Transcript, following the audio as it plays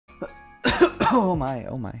Oh my,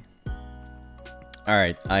 oh my.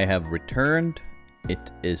 Alright, I have returned. It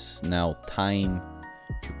is now time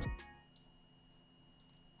to...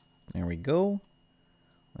 There we go.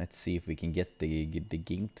 Let's see if we can get the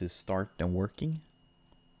game to start and working.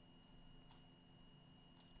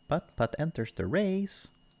 Putt enters the race.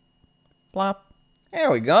 Plop.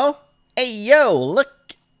 There we go. Hey, yo,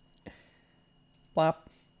 look. Plop.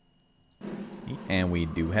 And we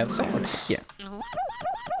do have sound. Yeah.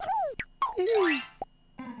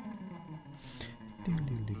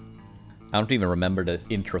 I don't even remember the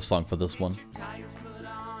intro song for this one.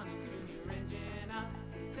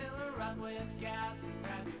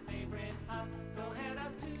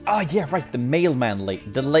 Oh yeah, right, the mailman lady,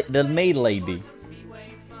 the mail lady.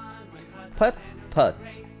 Putt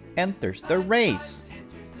enters the race.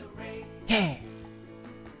 Yeah.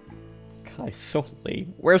 God, so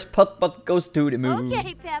lame. Where's Putt goes to the moon?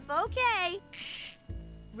 Okay, Pep. Okay.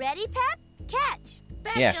 Ready, Pep? Catch.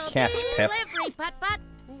 Yeah, catch, Pep. Delivery, Putt.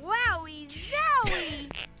 Wowie zowie.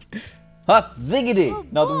 Hot ziggity, Oh,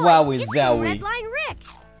 not boy, wowie it's zowie. Red Line Rick.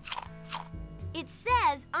 It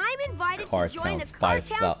says I'm invited Car to join the count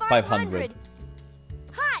Car Count 500.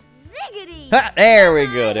 Hot ziggity. Ha, there we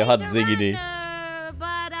go, the hot Mr. ziggity. Runner,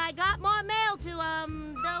 but I got more mail to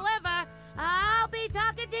deliver. I'll be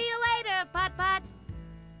talking to you later, Putt.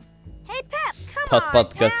 Hey, Pep, come on.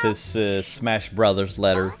 Putt got his Smash Brothers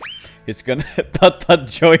letter. He's gonna Putt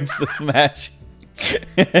joins the Smash.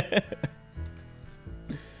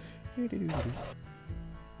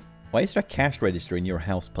 Why is there a cash register in your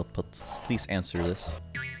house, Putt? Please answer this.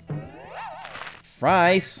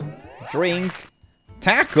 Fries, drink,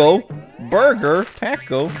 taco, burger,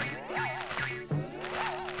 taco.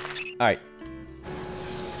 Alright.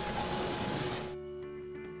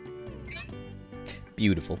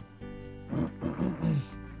 Beautiful.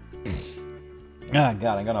 Ah,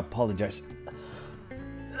 God, I'm gonna apologize.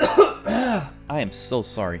 I am so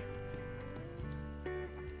sorry.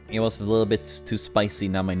 It was a little bit too spicy.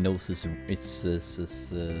 Now my nose is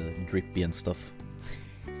drippy and stuff.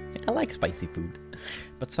 I like spicy food,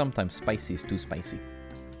 but sometimes spicy is too spicy.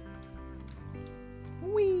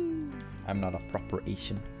 Whee! I'm not a proper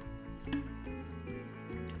Asian.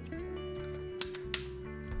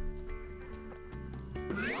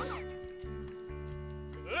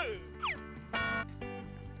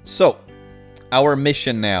 So, our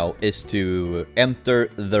mission now is to enter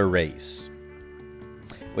the race.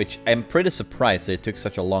 Which I'm pretty surprised that it took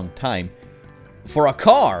such a long time for a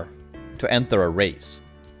car to enter a race.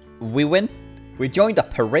 We joined a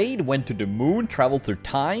parade, went to the moon, traveled through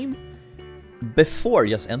time, before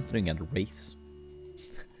just entering a race.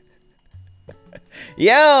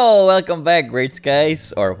 Yo, welcome back, great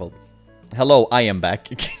guys. Or, well, hello, I am back.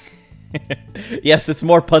 Yes, it's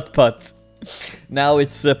more Putt. Now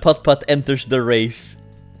it's Putt enters the race.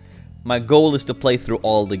 My goal is to play through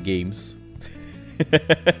all the games.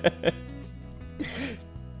 I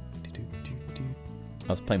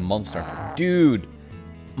was playing Monster Hunter. Dude,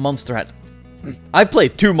 Monster Hunter. I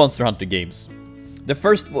played 2 Monster Hunter games. The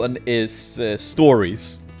first one is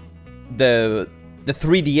Stories. The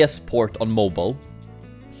 3DS port on mobile.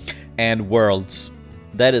 And Worlds.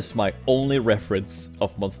 That is my only reference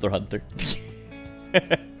of Monster Hunter.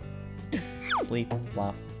 Bleep,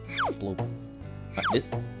 flop, bloop.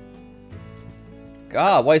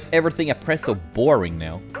 God, why is everything I press so boring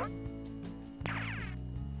now?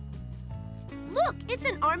 Look, it's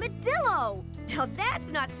an armadillo. Now that's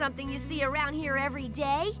not something you see around here every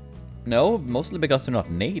day. No, mostly because they're not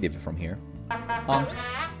native from here.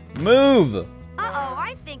 Move! Uh-oh,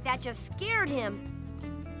 I think that just scared him.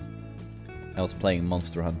 I was playing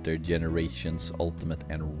Monster Hunter Generations Ultimate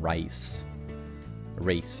and Rice.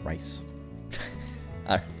 Rice.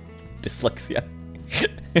 Dyslexia.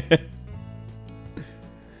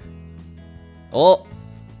 Oh,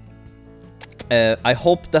 I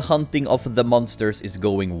hope the hunting of the monsters is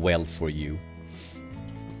going well for you.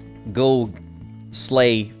 Go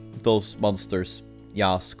slay those monsters.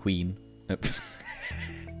 Yas, queen.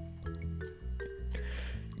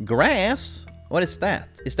 Grass? What is that?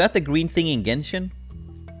 Is that the green thing in Genshin?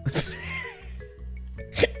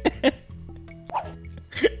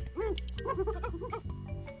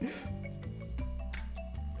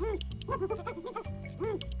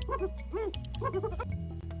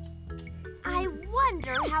 I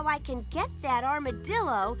wonder how I can get that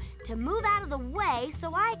armadillo to move out of the way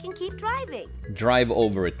so I can keep driving. Drive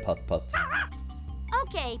over it, Putt.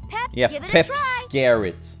 Okay, Pep, Yeah, give it Pep, a try. scare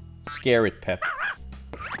it. Scare it, Pep.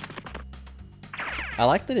 I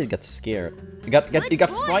like that it got scared. It got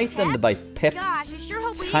boy, frightened Pep. by Pep's Gosh, I sure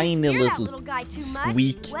hope we didn't tiny scare that little little guy too much.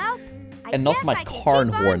 squeak. Well, I And not guess my I can keep carn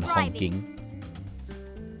on horn driving. honking.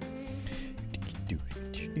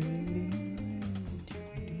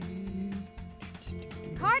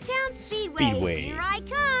 Speedway. Here I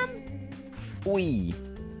come. Wee.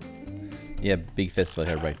 Yeah, big festival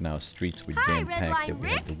here right now. Streets were Hi, jam-packed. Red We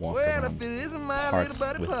Line had to walk Well, around if it isn't my parts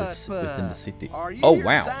little buddy Putt, within the city. Are you Oh here to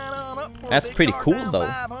wow, sign on up for a that's big pretty car cool down though.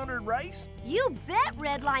 500 race? You bet,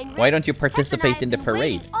 Red Line Rick. Why don't you Putt and I participate have in the been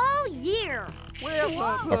parade waiting all year.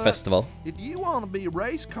 Well, or festival? if you want to be a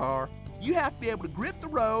race car, you have to be able to grip the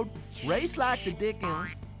road, race like the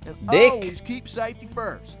Dickens, and Dick? always keep safety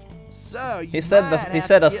first. So you He said might that. He have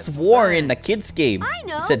said to a get some swore in the things. kids game. I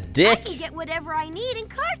know. He said I can dick. get whatever I need in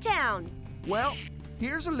Cartown. Well,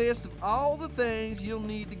 here's a list of all the things you'll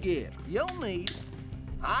need to get. You'll need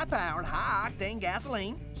high-powered, high-octane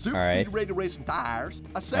gasoline, super All right. speed radio racing tires,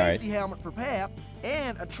 a safety helmet for Pep,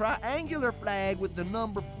 and a triangular flag with the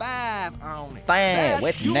number 5 on it. Five That's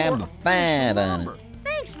with your number 5 official on it. number.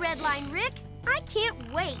 Thanks, Red Line Rick. I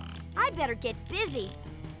can't wait. I better get busy.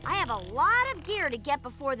 I have a lot of gear to get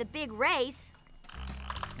before the big race.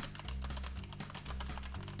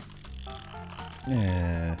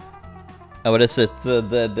 Yeah. Oh, what is it?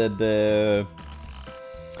 The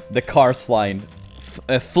cars line.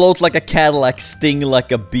 Float like a Cadillac, sting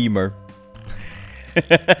like a Beamer.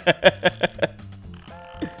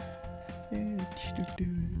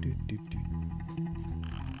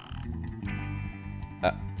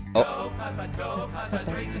 Oh. Go,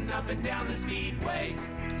 Putt, racing up and down the speedway.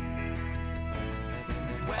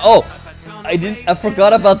 Oh, I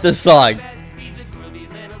forgot about this song. He's a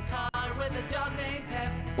groovy little car with a dog named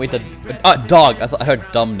Pep. Wait, dog. I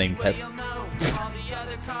heard dumb name pets. You'll know all the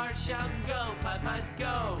other cars shouting, go, Putt,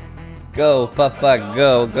 go. Go, Papa,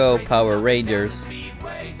 go, go, Power Rangers.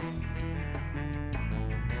 Speedway.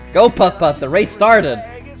 Go, Papa, the race started.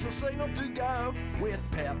 Flag is a signal to go. With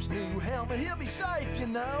Pep's new helmet, he'll be safe, you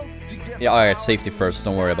know. To get Yeah, alright, the safety first,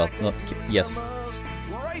 don't worry about- like no, it's yes. a must.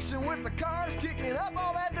 Racing with the cars, kicking up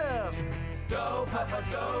all that dust. Go,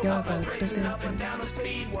 Papa, racing up and down the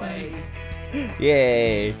speedway.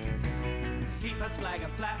 Yay. See Putt's flag a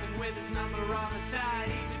flapping with his number on the side.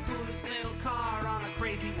 He's the coolest little car on a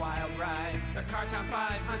crazy wild ride. The Cartown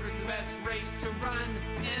 500's the best race to run.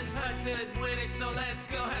 And Putt could win it, so let's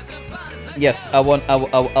go have some fun. Let's Yes, go.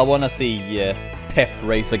 I want to see Pep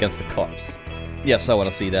race against the cars. Yes, I want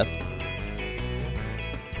to see that.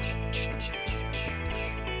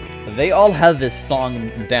 They all have this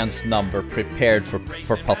song dance number prepared for Racing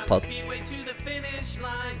Putt down Putt. the speedway to the finish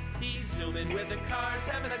line. He's zooming with the cars,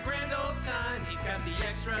 having a grand old time. He's got the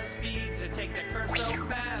extra speed to take the curve so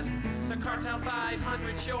fast. The Cartown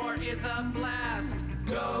 500 sure is a blast.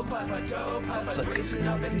 Go, Papa, racing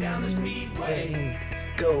up and down the speedway.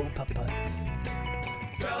 Go, Papa.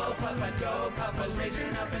 Go, Papa,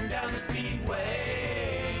 racing up and down the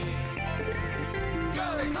speedway.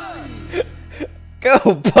 Go, Putt!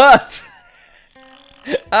 Go, Putt!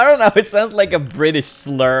 I don't know, it sounds like a British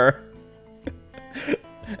slur.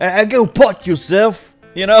 Go Putt yourself,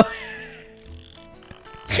 you know?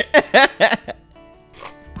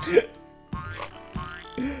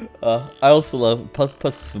 I also love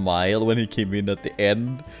Putt's smile when he came in at the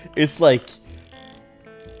end. It's like,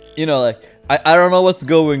 you know, like, I don't know what's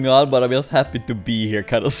going on, but I'm just happy to be here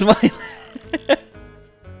kind of smile.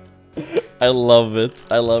 I love it.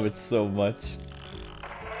 I love it so much.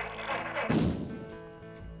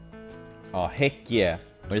 Oh, heck yeah.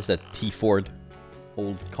 What is that? T-Ford.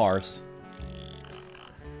 Old cars.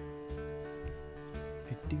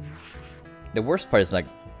 The worst part is like,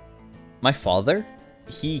 my father,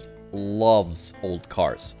 he loves old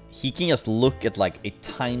cars. He can just look at like a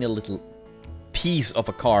tiny little piece of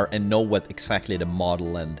a car and know what exactly the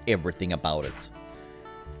model and everything about it.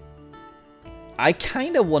 I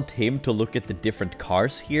kind of want him to look at the different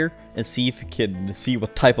cars here and see if he can see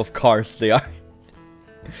what type of cars they are.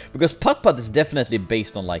 Because Putt Putt is definitely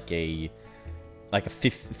based on like a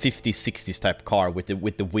 50s, 60s type car with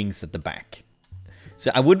the wings at the back.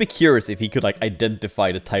 So I would be curious if he could like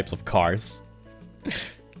identify the types of cars.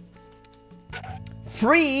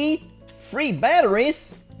 Free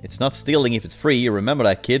batteries. It's not stealing if it's free. Remember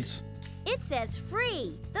that, kids. It says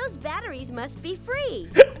free. Those batteries must be free.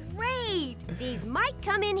 Great. These might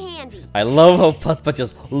come in handy. I love how Putt Putt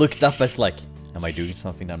just looked up as like, am I doing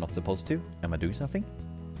something I'm not supposed to? Am I doing something?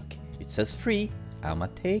 Okay. It says free. I'ma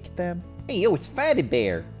take them. Hey, yo, it's Fatty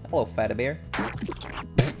Bear. Hello, Fatty Bear.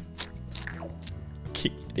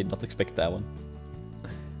 Did not expect that one.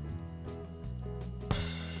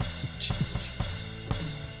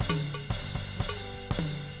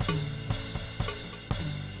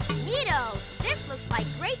 Neato. This looks like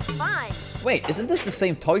great fun. Wait, isn't this the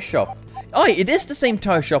same toy shop? Oh, it is the same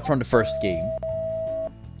toy shop from the first game.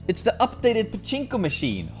 It's the updated pachinko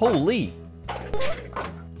machine. Holy.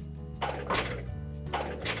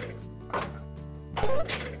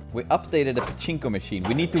 We updated the pachinko machine.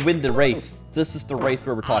 We need to win the race. This is the race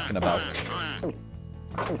we were talking about.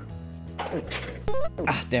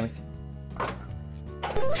 Ah, damn it.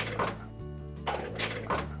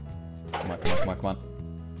 Come on, come on, come on, come on.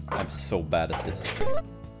 I'm so bad at this.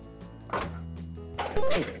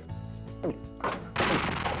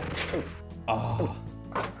 Oh.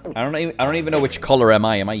 I don't even know which color am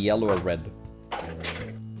I. Am I yellow or red?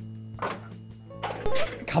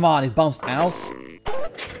 Come on, it bounced out.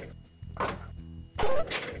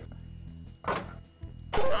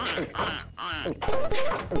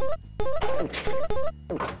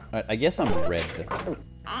 Alright, I guess I'm red.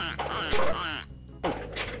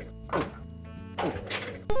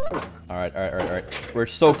 Alright. We're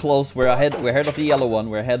so close. We're ahead of the yellow one.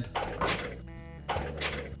 We're ahead.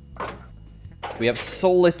 We have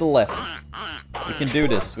so little left. We can do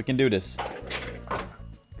this. We can do this.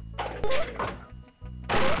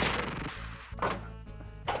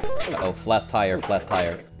 Uh-oh, flat tire, flat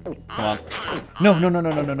tire. Come on. No. No.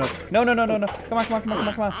 Come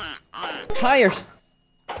on. Tires!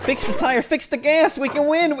 Fix the tire, fix the gas, we can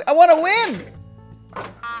win! I wanna win!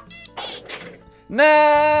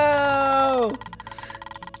 No!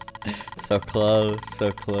 So close,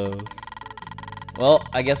 so close. Well,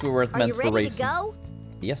 I guess we weren't meant for racing. Are you ready to go?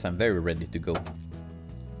 Yes, I'm very ready to go.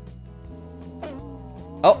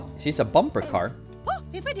 Oh, she's a bumper car. Oh,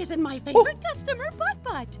 if it isn't my favorite customer,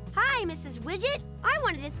 Putt. Hi, Mrs. Widget. I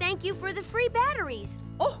wanted to thank you for the free batteries.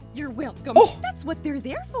 Oh, you're welcome. Oh. That's what they're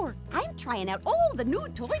there for. I'm trying out all the new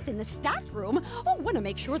toys in the staff room. Oh, want to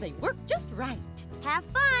make sure they work just right. Have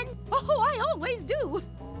fun. Oh, I always do.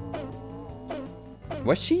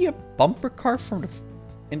 Was she a bumper car from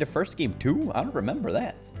in the first game too? I don't remember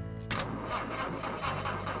that.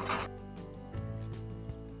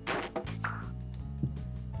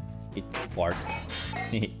 It farts.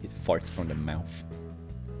 It farts from the mouth.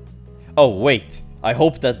 Oh wait, I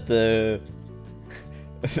hope that the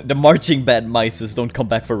marching band mices don't come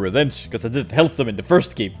back for revenge, because I didn't help them in the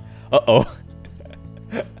first game. Uh-oh.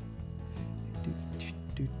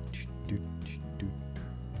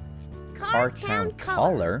 Cartown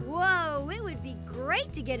color? Whoa, it would be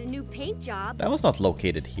great to get a new paint job. That was not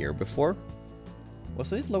located here before.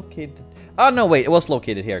 Was it located? Oh, no, wait, it was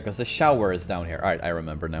located here, because the shower is down here. Alright, I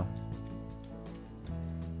remember now.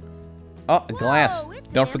 Oh, a glass. Whoa,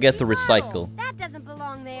 Don't forget to empty bottle. recycle. That doesn't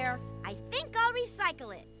belong there. I think I'll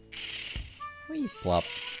recycle it. Wee plop.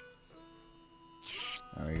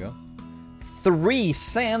 There we go. 3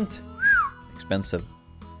 cents. Expensive.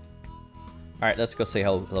 Alright, let's go say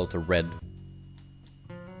hello to Red.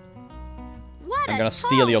 I'm gonna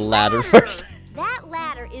steal your ladder first. That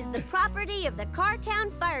ladder is the property of the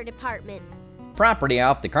Cartown Fire Department. Property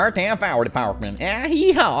of the Cartown Fire Department. Ah,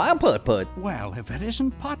 hee-haw, I'm Putt. Well, if it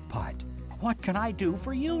isn't Putt, what can I do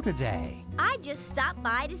for you today? I just stopped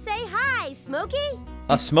by to say hi, Smokey.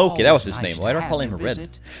 Smokey, that was his Always name. nice Why to don't I call have him you Red?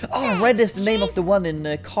 visit. Oh, Red is the name of the one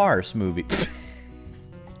in Cars movie.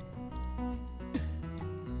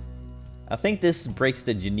 I think this breaks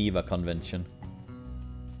the Geneva Convention.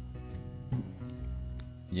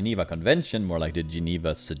 Geneva Convention, more like the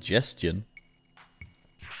Geneva Suggestion.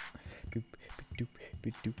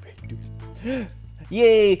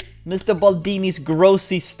 Yay! Mr. Baldini's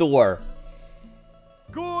grocery store.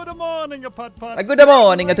 Good morning, Putt. Good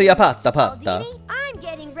morning to your patta. Baldini, I'm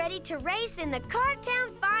getting ready to race in the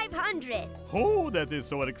Cartown 500. Oh, that is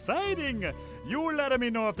so exciting. You let me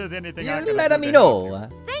know if there's anything I You can let do me to know.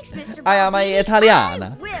 help you. Thanks, Mr. Baldini. I am a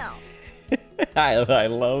Italiana. I will. I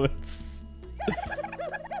love it.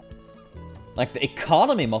 Like, the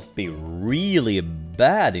economy must be really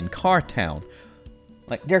bad in Cartown.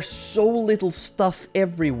 Like, there's so little stuff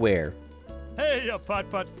everywhere. Hey,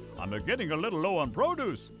 Putt. I'm getting a little low on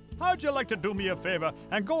produce. How'd you like to do me a favor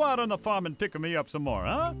and go out on the farm and pick me up some more,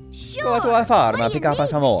 huh? Sure. Go to a farm What and do pick you up need,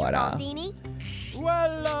 some Mr. more. Baldini?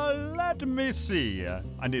 Well, let me see.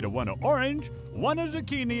 I need a one of orange, one of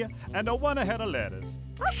zucchini, and a one head of lettuce.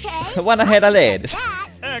 Okay. One ahead of ladies. That.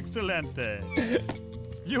 Excellent.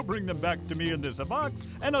 You bring them back to me in this box,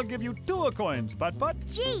 and I'll give you 2 coins, Putt.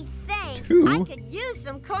 Gee, thanks. 2? I could use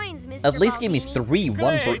some coins, Mr. At least give me Baldini. 3,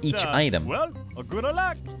 one for Great, each item. Well, a good of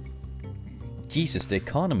luck. Jesus, the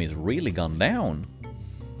economy's really gone down.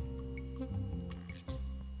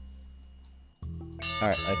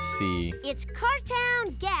 Alright, let's see. It's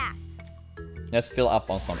Cartown gas. Let's fill up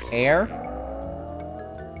on some air.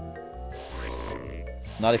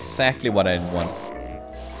 Not exactly what I want.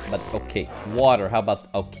 But okay. Water, how about...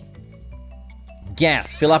 Okay.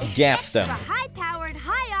 Gas, fill up gas then. Extra high-powered,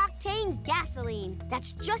 high-octane gasoline.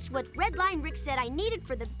 That's just what Redline Rick said I needed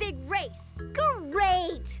for the big race.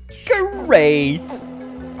 Great! Great!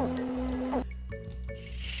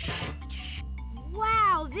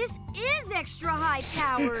 extra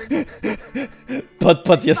high-powered. But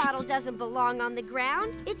This yes, bottle doesn't belong on the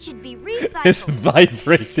ground. It should be recycled. it's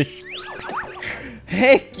vibrating.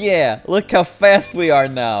 Heck yeah! Look how fast we are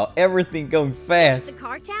now. Everything going It's fast. the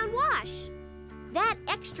Cartown wash. That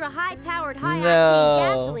extra high-powered, high-octane No.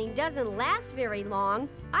 gasoline doesn't last very long.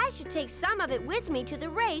 I should take some of it with me to the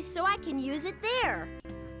race so I can use it there.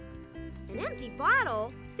 An empty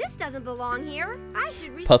bottle? This doesn't belong here. I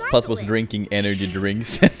should recycle Putt was it. drinking energy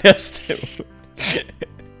drinks.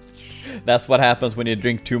 That's what happens when you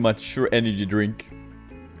drink too much energy drink.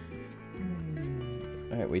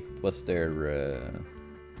 Alright, wait, what's there?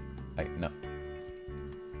 No.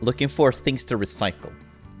 Looking for things to recycle.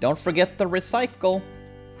 Don't forget to recycle.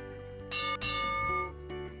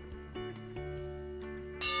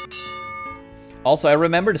 Also, I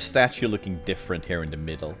remember the statue looking different here in the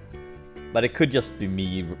middle. But it could just be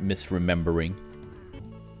me misremembering.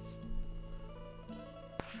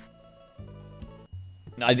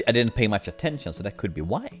 I didn't pay much attention, so that could be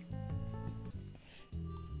why.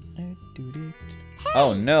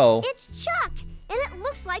 Oh no. It's Chuck, and it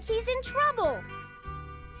looks like he's in trouble.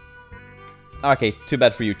 Okay, too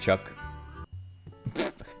bad for you, Chuck.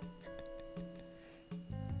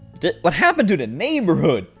 What happened to the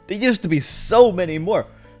neighborhood? There used to be so many more.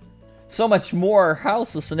 So much more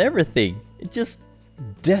houses and everything. It's just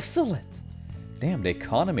desolate. Damn, the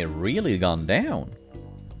economy really gone down.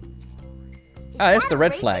 Ah, there's the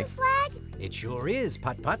red flag. It sure is,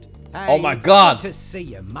 Putt Putt. Oh my God. Good to see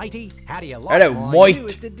you, matey. How do you Hello, like my mate.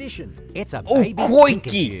 newest addition? It's a Oh, baby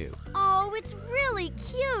crikey. Kinkajou. Oh, it's really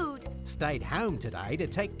cute. Stayed home today to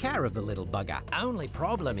take care of the little bugger. Only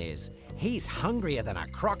problem is, he's hungrier than a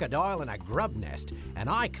crocodile in a grub nest, and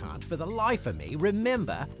I can't for the life of me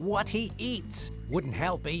remember what he eats. Wouldn't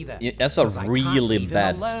help either. Yeah, that's a 'cause I can't really leave him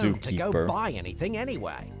bad alone to go zookeeper. buy anything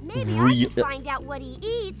anyway. Maybe I Real- can find out what he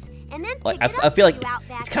eats and then pick Like, it up I feel like for you out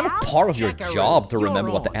back it's kind of out. part of your Jackaroo, job to you're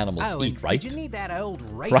remember what the on. animals Oh, eat, and right? Did you need that old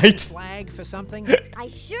racing Right? flag for something? I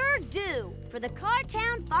sure do. For the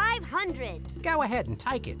Cartown 500. Go ahead and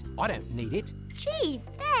take it. I don't need it. Gee,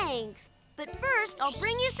 thanks. But first, I'll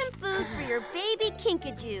bring you some food for your baby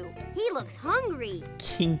Kinkajou. He looks hungry.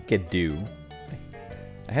 Kinkajou.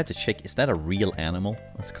 I had to check. Is that a real animal?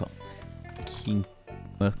 Let's call Kink.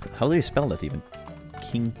 How do you spell that even?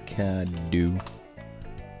 Kinkajou.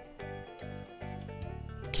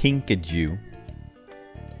 Kinkajou.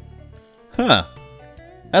 Huh.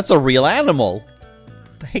 That's a real animal.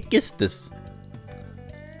 The heck is this?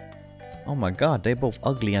 Oh my god, they're both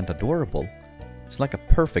ugly and adorable. It's like a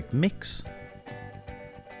perfect mix.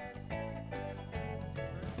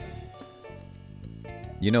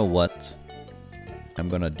 You know what? I'm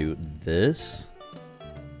gonna do this.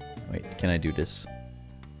 Wait, can I do this?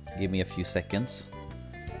 Give me a few seconds.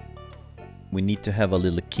 We need to have a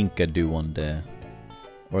little kinkajou on the...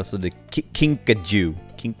 Or also the kinkajou.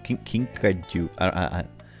 Kinkajou.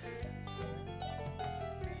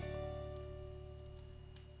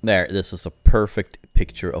 There, this is a perfect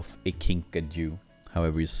picture of a kinkajou.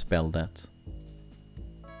 However you spell that.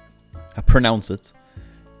 I pronounce it.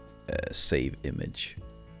 Save image.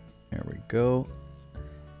 There we go.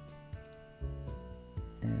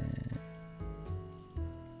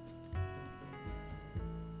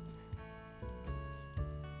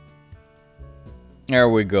 There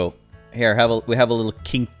we go. Here, we have a little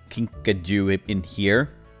kinkajou in here,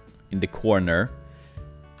 in the corner.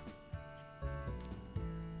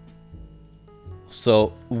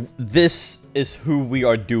 So this is who we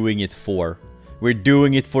are doing it for. We're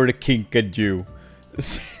doing it for the kinkajou.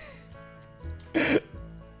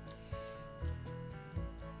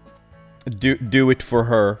 Do it for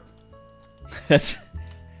her.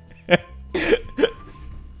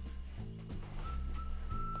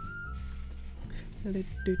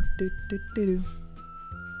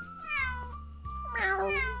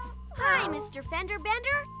 Hi, Mr.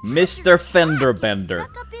 Fenderbender. Mr. Fenderbender.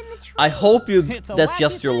 Look up in the tree. I hope It's a that's wacky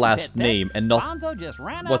just your thing, last Pit-Pit. name and not Bonzo just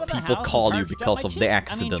ran what out of the people house call and you charged because up my of the cheek.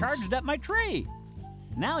 accidents. Charged up my tree.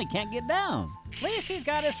 Now he can't get down. At least he's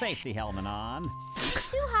got his safety helmet on. He's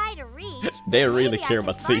too high to reach. They really Maybe I care can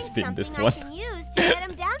about find safety in this something one. I can use to get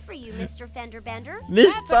him down for you, Mr. Fenderbender.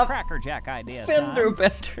 That's a Mr. crackerjack idea, son.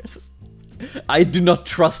 Fenderbender. I do not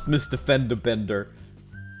trust Mr. Fenderbender.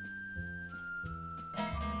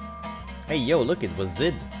 Hey, yo, look, it was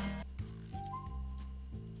Zid.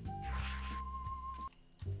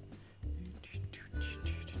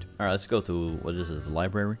 Alright, let's go to, what is this,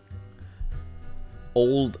 library?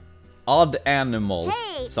 Odd animal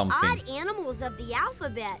Hey, something. odd animals of the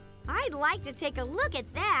alphabet. I'd like to take a look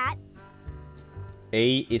at that.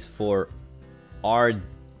 A is for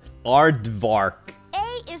Aardvark.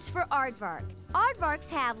 A is for aardvark. Aardvarks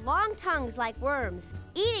have long tongues like worms,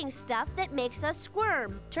 eating stuff that makes us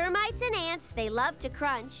squirm. Termites and ants, they love to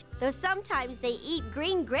crunch, though sometimes they eat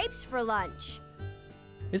green grapes for lunch.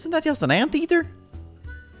 Isn't that just an anteater?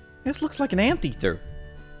 This looks like an anteater.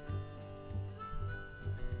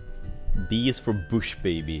 B is for bush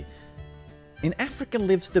baby. In Africa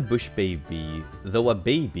lives the bush baby, though a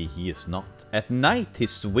baby he is not. At night he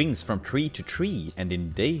swings from tree to tree, and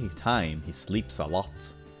in daytime he sleeps a lot.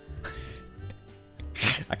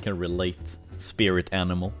 I can relate. Spirit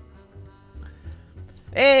animal.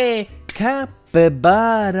 Hey, capybara,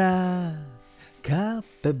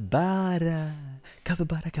 capybara,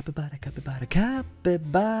 capybara, capybara, capybara,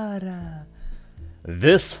 capybara.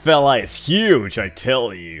 This fella is huge, I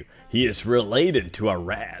tell you. He is related to a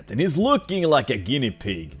rat, and he's looking like a guinea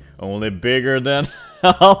pig, only bigger than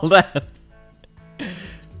all that.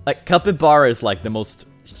 Like, capybara is like the most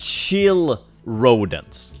chill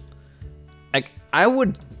rodents. Like, I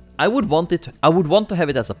would want to have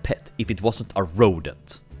it as a pet if it wasn't a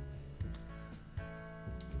rodent.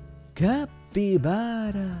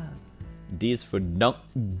 Capybara. These for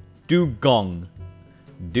dugong.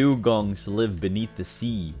 Dugongs live beneath the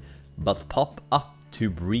sea, but pop up to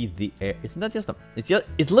breathe the air. Isn't that just a...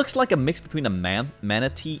 It looks like a mix between a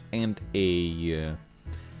manatee and a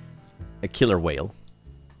killer whale.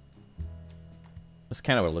 That's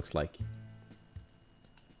kind of what it looks like.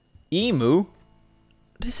 Emu?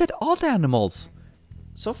 They said odd animals.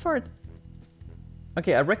 So far...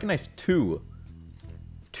 Okay, I recognize two.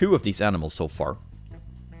 Two of these animals so far.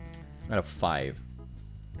 Out of 5.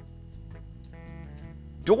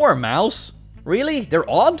 Dormouse? Really? They're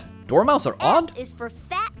odd? Dormouse are odd? F is for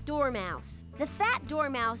fat dormouse. The fat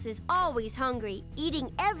dormouse is always hungry,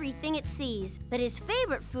 eating everything it sees. But his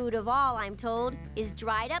favorite food of all, I'm told, is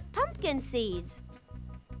dried up pumpkin seeds.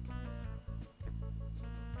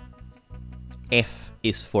 F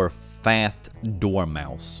is for fat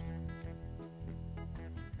dormouse.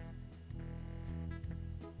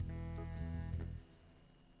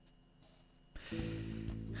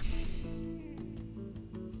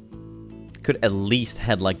 Could at least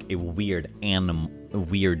had like a weird animal, a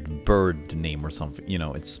weird bird name or something. You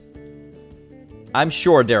know, it's... I'm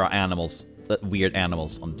sure there are animals, weird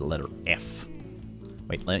animals on the letter F.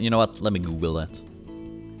 Wait, you know what? Let me Google that.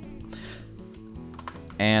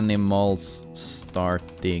 Animals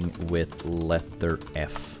starting with letter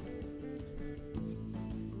F.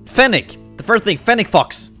 Fennec! The first thing, fennec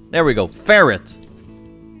fox. There we go. Ferret.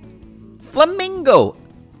 Flamingo!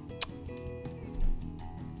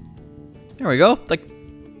 There we go. Like,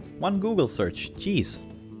 one Google search. Jeez.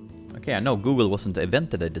 Okay, I know Google wasn't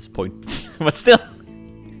invented at this point. But still.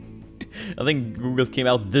 I think Google came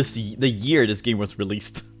out the year this game was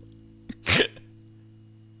released.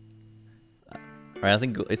 Alright, I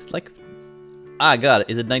think it's like... Ah, God,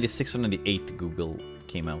 is it 96 or 98 Google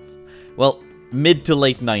came out? Well, mid to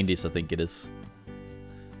late 90s, I think it is.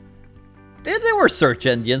 There were search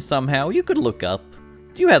engines somehow. You could look up.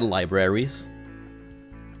 You had libraries.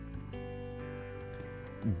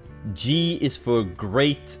 G is for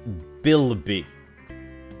Great Bilby.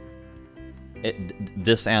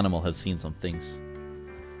 This animal has seen some things.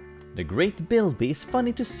 The Great Bilby is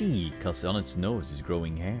funny to see, cause on its nose is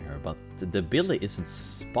growing hair, but the billy isn't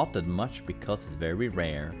spotted much because it's very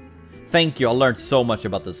rare. Thank you, I learned so much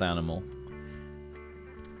about this animal.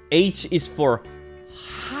 H is for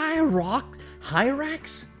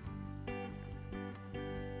Hyrax?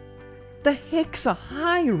 The heck's a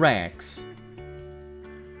Hyrax?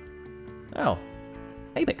 Oh,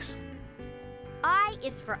 ibex. I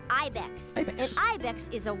is for ibex. Ibex. An ibex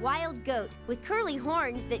is a wild goat with curly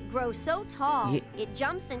horns that grow so tall. Yeah. It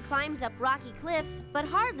jumps and climbs up rocky cliffs, but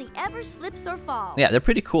hardly ever slips or falls. Yeah, they're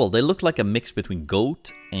pretty cool. They look like a mix between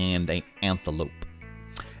goat and an antelope.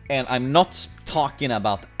 And I'm not talking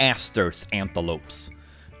about Astor's antelopes.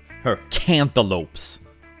 Her cantaloupes.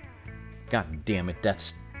 God damn it,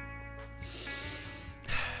 that's...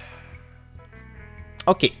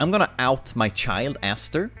 Okay, I'm gonna out my child,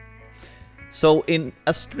 Astor. So in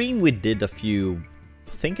a stream we did I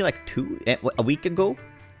think like a week ago,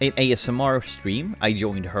 an ASMR stream, I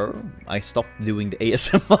joined her. I stopped doing the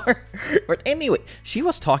ASMR. But anyway, she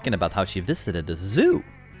was talking about how she visited the zoo.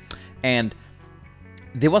 And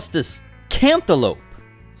there was this cantaloupe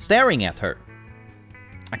staring at her.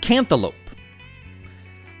 A cantaloupe.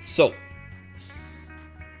 So,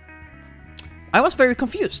 I was very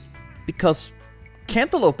confused. Because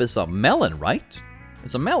cantaloupe is a melon, right?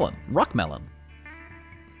 It's a melon, rock melon.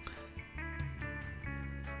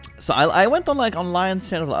 So I went on like online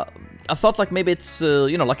channel. I thought like maybe it's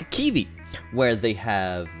you know, like a kiwi, where they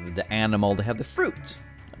have the animal, they have the fruit.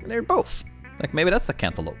 They're both. Like, maybe that's a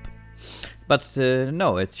cantaloupe. But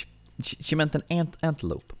no, she meant an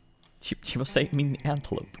antelope. She was saying mean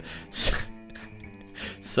antelope.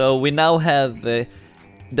 So we now have the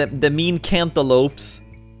mean cantaloupes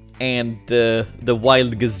and the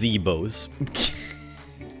wild gazebos.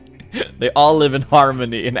 They all live in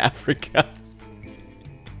harmony in Africa.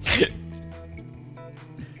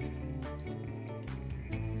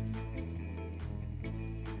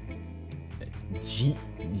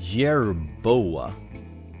 Jerboa.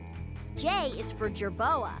 J is for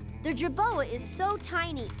jerboa. The jerboa is so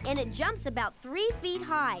tiny, and it jumps about 3 feet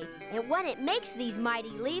high. And when it makes these mighty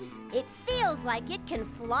leaps, it feels like it can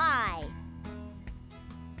fly.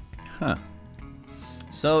 Huh.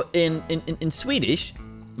 So in Swedish,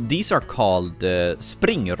 these are called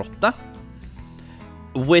springrotta,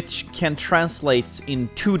 which can translate in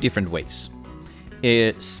 2 different ways.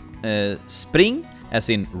 Spring, as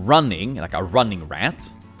in running, like a running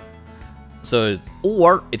rat. So,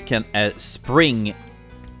 or it can spring.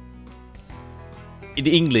 In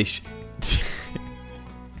English,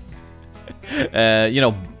 you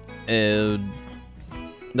know,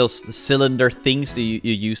 those cylinder things that you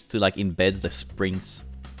use to, like, in beds, the springs.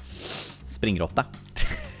 Springrotta.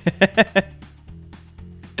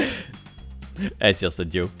 It's just a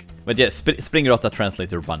joke. But yeah, springrotta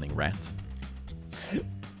translates to running rat.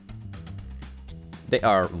 They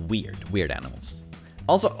are weird animals.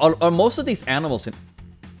 Also, are most of these animals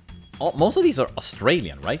most of these are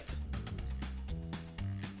Australian, right?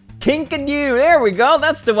 Kinkajou! There we go!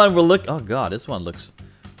 That's the one we're looking... Oh god, this one's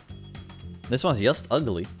just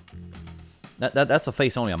ugly. That's a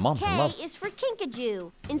face only a mom can love. K is for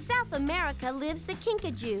kinkajou. In South America lives the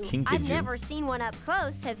kinkajou. I've never seen one up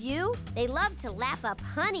close, have you? They love to lap up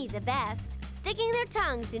honey the best, sticking their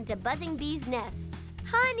tongues into buzzing bees' nests.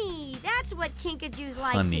 Honey, that's what kinkajous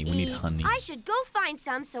like to eat. We need honey. I should go find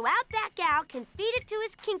some so Outback Al can feed it to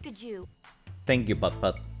his kinkajou. Thank you,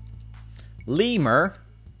 Putt. Lemur.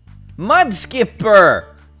 Mudskipper!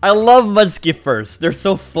 I love mudskippers. They're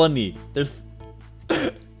so funny. There's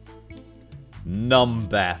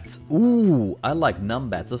Numbat. Ooh, I like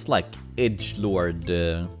Numbat. That's like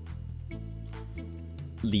edgelord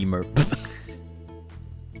lemur.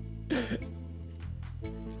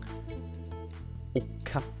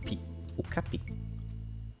 Okapi.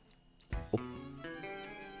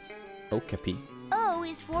 Okapi. O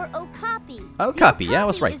is for okapi. Okapi, yeah, I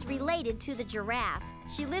was right. Is related to the giraffe.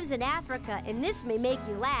 She lives in Africa, and this may make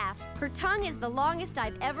you laugh. Her tongue is the longest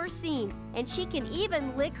I've ever seen, and she can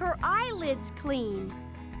even lick her eyelids clean.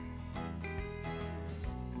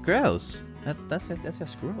 Gross. That's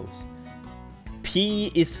just gross.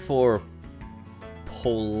 P is for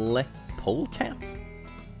polecat.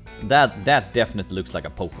 That definitely looks like a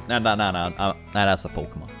Pokemon. No, that's a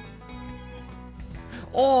Pokemon.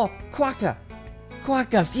 Oh, quokka!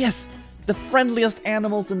 Quokkas, yes! The friendliest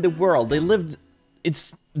animals in the world. They lived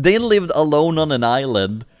alone on an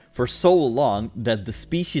island for so long that the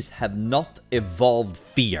species have not evolved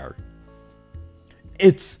fear.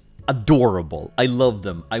 It's adorable. I love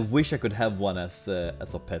them. I wish I could have one as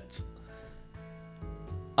a pet.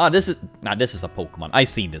 Ah, this is a Pokemon. I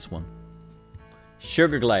seen this one.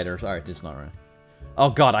 Sugar gliders. Alright, this is not right.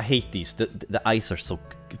 Oh god, I hate these. The eyes are so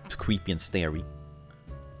creepy and starey.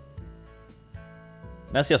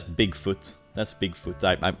 That's just Bigfoot. That's Bigfoot.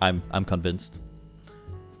 I'm convinced.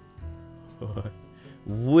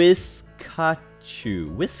 Whiskachu.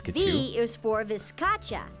 V is for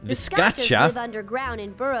Viscacha. Viscacha? Live underground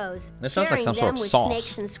in burrows, That sounds like some sort of with sauce.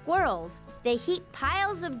 snakes and squirrels. They heap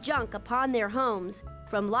piles of junk upon their homes,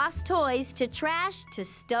 from lost toys to trash to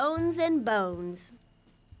stones and bones.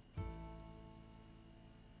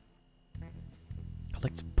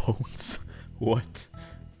 Collects bones. What?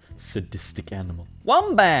 Sadistic animal.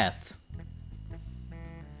 Wombat!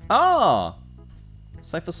 Ah!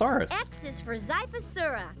 Xiphosaurus. X is for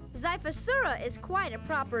Xiphosaura. Xiphosaura is quite a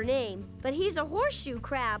proper name, but he's a horseshoe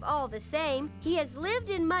crab all the same. He has lived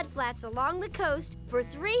in mudflats along the coast for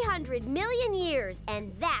 300 million years,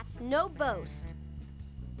 and that's no boast.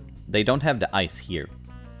 They don't have the ice here.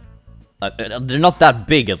 They're not that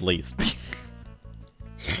big, at least.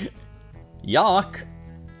 Yuck.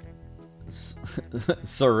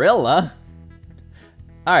 Sorilla?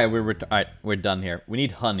 Alright, we're done here. We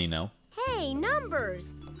need honey now. Hey, numbers!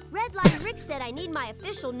 Redline Rick said I need my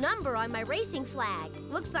official number on my racing flag.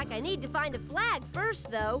 Looks like I need to find a flag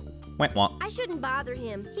first, though. Wait, what? I shouldn't bother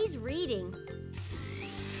him. He's reading.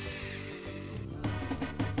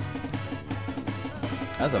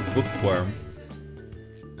 That's a bookworm.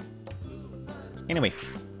 Anyway,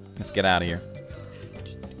 let's get out of here.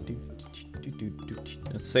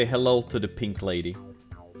 Let's say hello to the pink lady.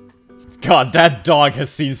 God, that dog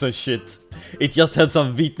has seen some shit. It just had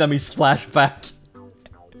some Vietnamese flashback.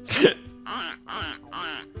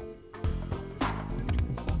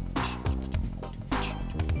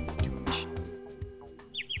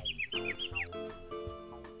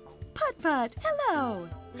 Putt, hello.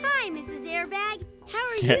 Hi, Mrs. Airbag. How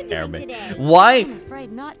are you doing Airbag. today? Why? I'm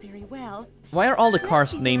afraid not very well. Why are all the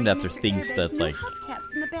cars Let's named see, after Mr. things Airbag's that, new like,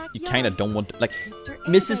 hubcaps in the you backyard. kind of don't want to, like, Mr.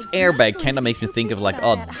 Mrs. Airbag's Airbag not kind of going makes to me think of, feel like,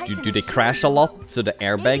 bad. oh, I do can they assure crash a you. lot so the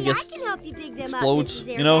airbag Maybe I just can help you dig them explodes, up,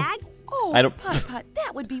 Mrs. you know? Airbag. Oh, I don't- Putt,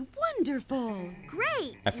 that would be wonderful.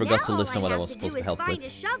 Great. I forgot now to listen all what I have was to supposed do to help is find with. a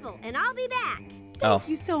shovel, and I'll be back. Oh. Thank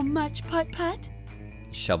you so much, Putt.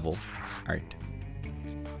 shovel. Alright.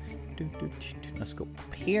 Let's go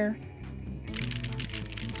up here.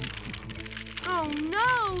 Oh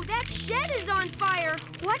no, that shed is on fire.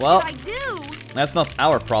 What Well- should I do? That's not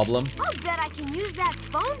our problem. I'll bet I can use that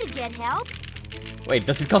phone to get help. Wait,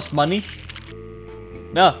 does it cost money?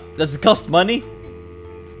 No, does it cost money?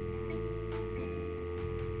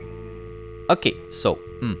 Okay, so,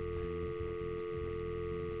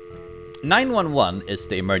 911 is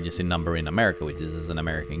the emergency number in America, which is an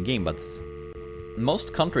American game, but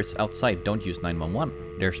most countries outside don't use 911.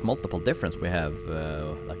 There's multiple difference. We have,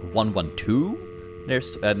 like 112.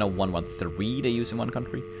 There's, no, 113 they use in one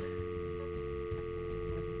country.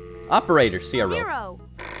 Operator, 0. 0.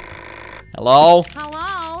 Hello?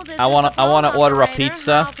 Hello, this I is wanna- the I wanna phone order a operator.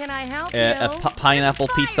 pizza. How can I help A you? pineapple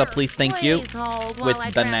pizza, Fire. please, thank you. Please hold while With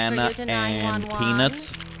I transfer banana you to and 911.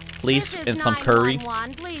 peanuts, please, This is and some curry.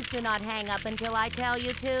 911. Please do not hang up until I tell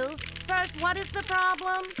you to. First, what is the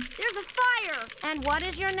problem? There's a fire. And what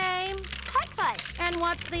is your name? Putt. And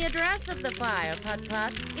what's the address of the fire, Putt?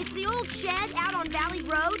 It's the old shed out on Valley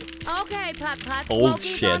Road. Okay, Putt. Old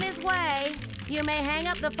Smokey's shed. on his way. You may hang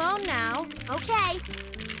up the phone now. Okay.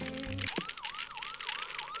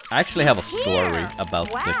 I actually have a story Here.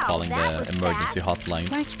 about Wow, calling that the was emergency fast. hotlines.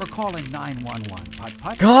 Thanks for calling 911,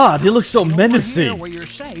 Putt. God, he looks so Over here menacing. where you're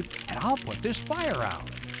safe, and I'll put this fire out.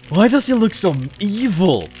 Why does he look so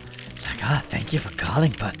evil? It's like, ah, thank you for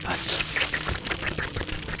calling, Putt.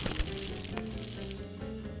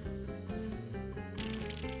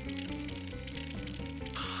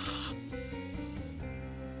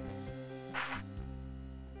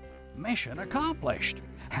 Mission accomplished.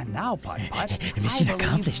 And now, Putt, Mission I believe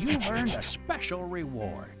accomplished. you've earned a special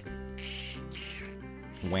reward.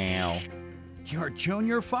 Wow. Your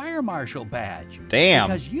Junior Fire Marshal badge. Damn.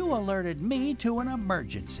 Because you alerted me to an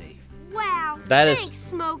emergency. Wow. That is- Thanks,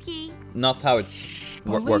 Smokey. Not how it's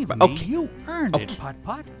work, Believe but me, okay. you earned it, Okay.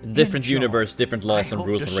 Putt. Different Enjoy. universe, different laws I and hope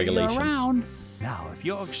rules to and see you regulations. around. Now, if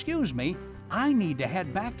you'll excuse me, I need to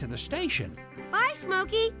head back to the station. Bye,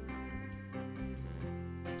 Smokey.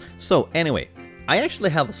 So, anyway, I actually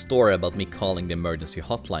have a story about me calling the emergency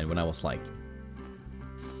hotline when I was like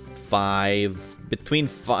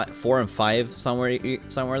 4 and 5, somewhere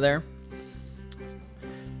there.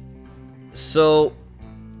 So,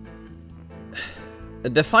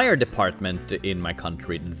 the fire department in my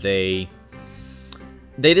country, they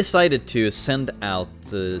decided to send out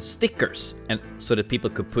stickers, and so that people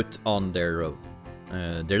could put on their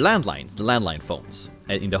landlines, the landline phones,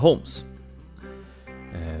 in the homes.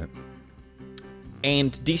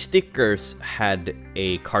 And these stickers had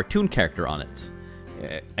a cartoon character on it.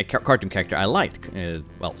 A cartoon character I liked.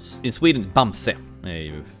 Well, in Sweden, Bamse.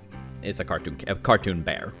 It's a cartoon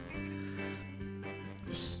bear.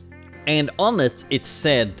 And on it, it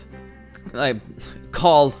said,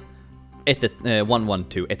 call 112,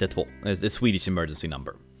 112, the Swedish emergency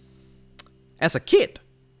number. As a kid,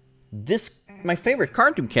 my favorite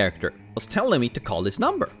cartoon character was telling me to call this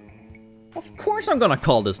number. Of course I'm gonna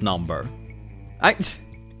call this number.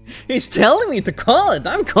 He's telling me to call it.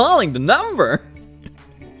 I'm calling the number.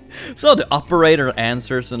 So the operator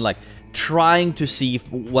answers and like trying to see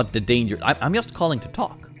what the danger. I'm just calling to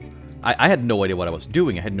talk. I had no idea what I was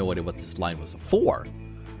doing. I had no idea what this line was for.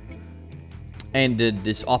 And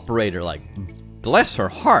this operator, like, bless her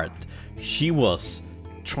heart, she was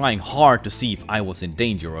trying hard to see if I was in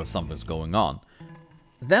danger or something's going on.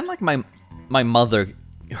 Then like my mother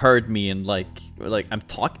heard me and like I'm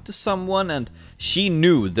talking to someone, and she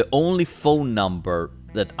knew the only phone number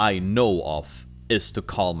that I know of is to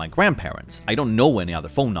call my grandparents. I don't know any other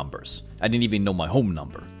phone numbers. I didn't even know my home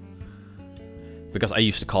number, because I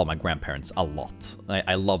used to call my grandparents a lot.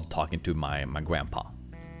 I loved talking to my grandpa.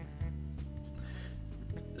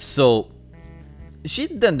 So she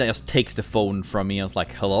then just takes the phone from me and was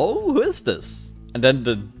like, hello, who is this? And then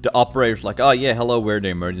the operator's like, oh yeah, hello, we're the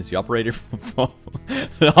emergency operator from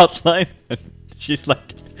the hotline. And she's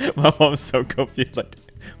like, my mom's so confused, like,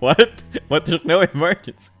 what? What, there's no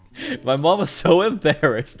emergency? My mom was so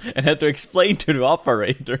embarrassed and had to explain to the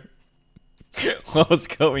operator what was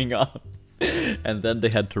going on. And then they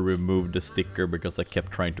had to remove the sticker because I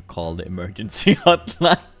kept trying to call the emergency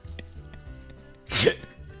hotline.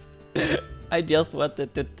 I just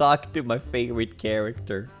wanted to talk to my favorite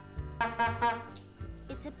character.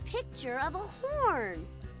 It's a picture of a horn.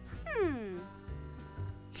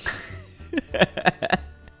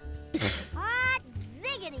 Hot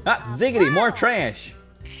ziggity! Ah, ziggity, more trash!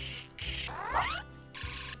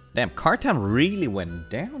 Damn, Cartown really went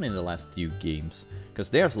down in the last few games. Because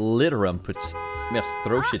there's litter and just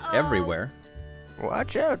throw shit everywhere.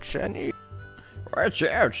 Watch out, Sonny. Watch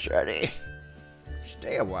out, Sonny.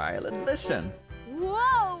 Stay a while and listen.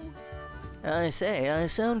 Whoa! I say, I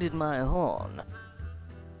sounded my horn.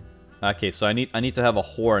 Okay, so I need to have a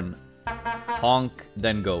horn. Honk,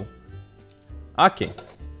 then go. Okay.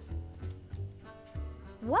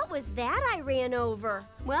 What was that I ran over?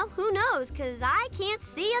 Well, who knows, because I can't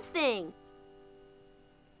see a thing.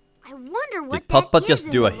 I wonder what Did Putt Putt that just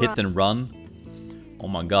is do a in the hit and run? Oh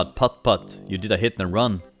my god, Putt Putt, you did a hit and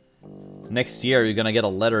run. Next year you're gonna get a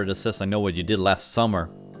letter that says I know what you did last summer.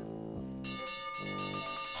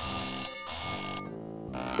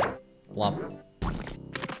 Plop.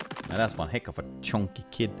 Now that's one heck of a chunky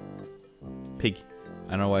kid. Pig.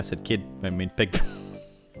 I don't know why I said kid, I mean pig.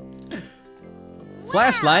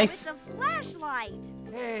 Flashlight! It's a flashlight!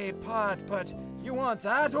 Hey, Putt, you want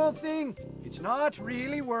that old thing? It's not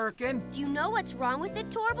really working. Do you know what's wrong with it,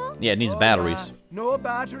 Torval? Yeah, it needs batteries. No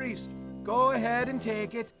batteries. Go ahead and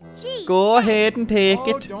take it. Gee, Go ahead and take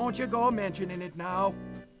Oh, it. don't you go mentioning it now.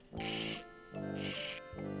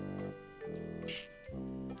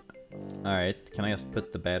 Alright, can I just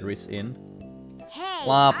put the batteries in? hey,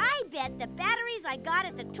 Plop. I bet the batteries I got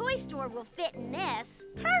at the toy store will fit in this.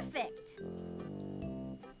 Perfect!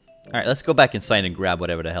 Alright, let's go back inside and grab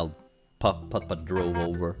whatever the hell Putt Putt drove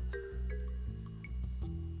over.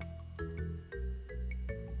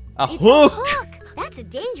 A It's hook! a hook! That's a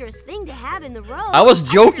dangerous thing to have in the road. I was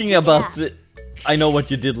joking I about it. I know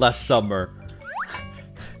what you did last summer.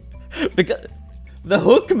 Because the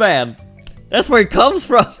hook man, that's where it comes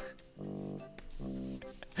from.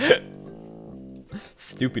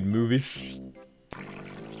 Stupid movies.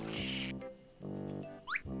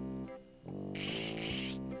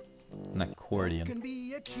 An accordion. Can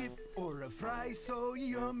be a chip or a fry so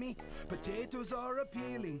yummy. Potatoes are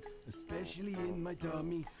appealing, especially in my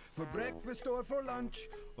tummy. For breakfast or for lunch,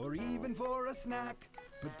 or even for a snack.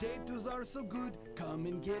 Potatoes are so good, come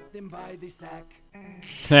and get them by the sack.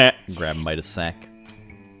 Grab him by the sack.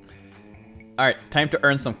 Alright, time to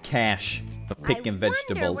earn some cash for picking I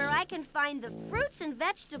vegetables. wonder where I can find the fruits and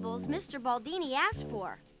vegetables Mr. Baldini asked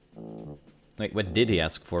for. Wait, what did he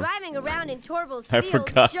ask for? Driving around in Torval's I field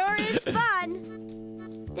forgot. sure is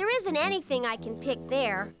fun. There isn't anything I can pick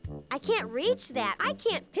there. I can't reach that. I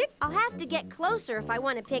can't pick. I'll have to get closer if I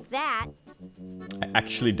want to pick that. I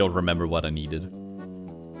actually don't remember what I needed.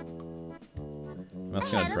 I'm A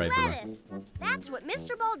just gonna head of drive lettuce. around. That's what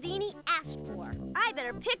Mr. Baldini asked for. I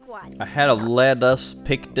better pick one. A head of lettuce,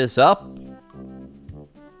 pick this up.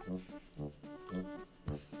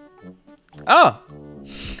 Oh!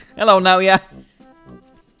 Hello, Naoya.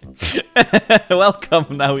 Welcome,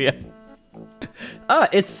 Naoya. Ah,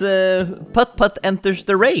 it's Putt Putt enters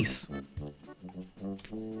the race.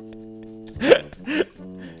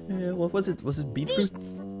 What was it? Was it beetroot?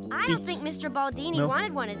 I don't think Mr. Baldini No.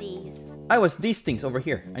 wanted one of these. I was these things over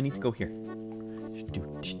here. I need to go here.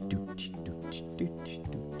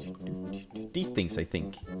 These things, I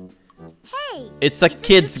think. Hey! It's a if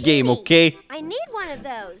kid's Mr. game, Kinney, okay? I need one of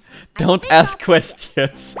those. I Don't think ask I'll-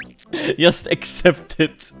 questions. Just accept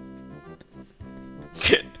it.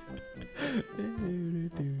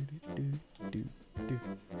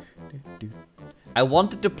 I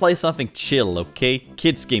wanted to play something chill, okay?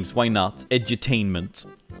 Kids games, why not? Edutainment.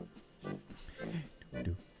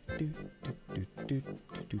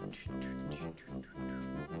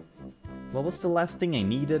 What was the last thing I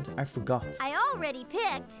needed? I forgot. I already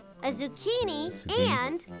picked a zucchini, Zucchini.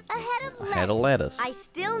 and a head of A lettuce. head of lettuce. I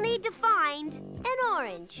still need to find an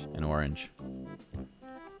orange. An orange.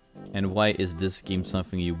 And why is this game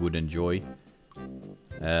something you would enjoy?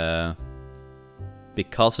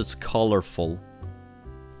 Because it's colorful.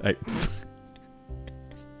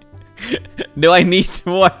 Do I need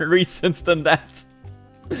more reasons than that?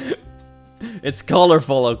 It's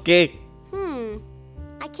colorful, okay?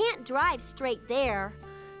 I can't drive straight there.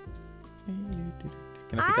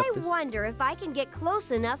 Can I pick I up this? wonder if I can get close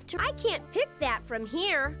enough to... I can't pick that from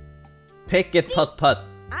here. Pick it, Putt Putt.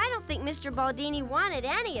 I don't think Mr. Baldini wanted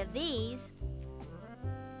any of these.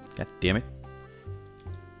 God damn it.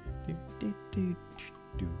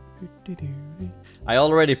 I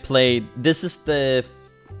already played. This is the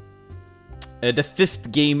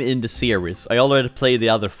 5th game in the series. I already played the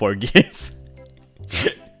other 4 games.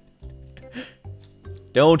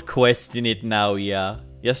 Don't question it now, yeah.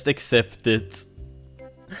 Just accept it.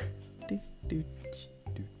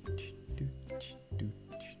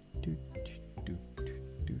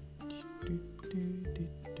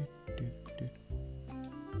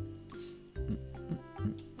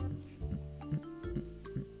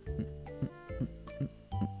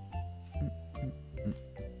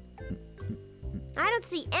 I don't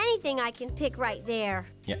see anything I can pick right there.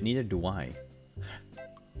 Yeah, neither do I.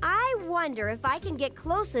 I wonder if I can get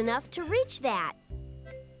close enough to reach that.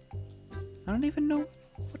 I don't even know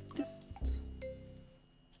what this is.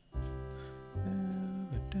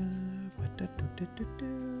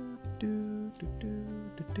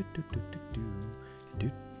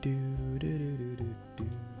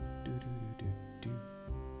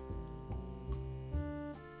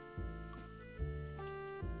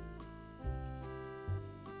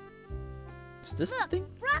 Is this Look, the thing?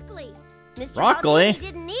 broccoli. Mr. Broccoli? Baldini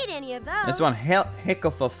didn't need any of those. That's one heck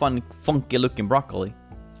of a fun, funky looking broccoli.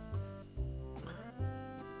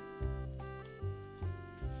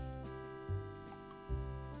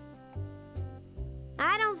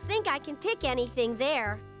 I don't think I can pick anything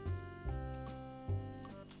there.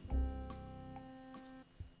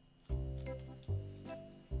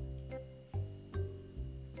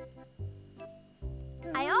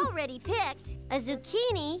 I already picked a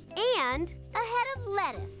zucchini and a head of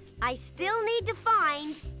lettuce. I still need to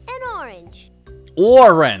find an orange.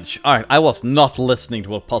 Orange! Alright, I was not listening to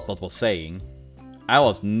what Putt was saying. I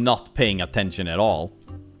was not paying attention at all.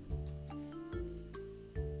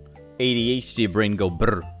 ADHD brain go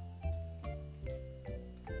brr.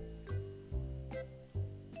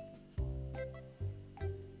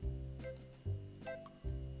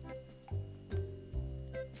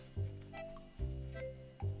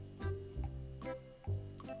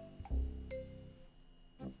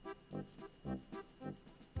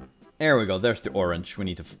 There we go, there's the orange. We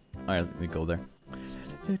need to... Alright, let me go there.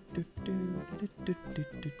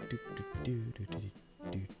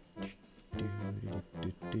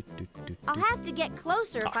 I'll have to get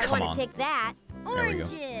closer if I want to pick that.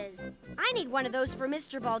 Oranges! I need one of those for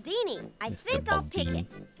Mr. Baldini. I think I'll pick it.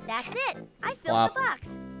 That's it. I filled the box.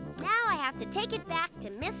 Now I have to take it back to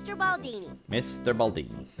Mr. Baldini. Mr.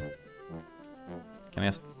 Baldini. Can I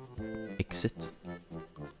just exit?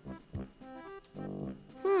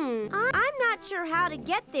 I'm not sure how to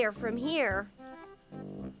get there from here.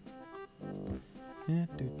 You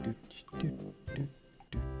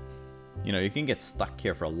know, you can get stuck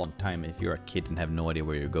here for a long time if you're a kid and have no idea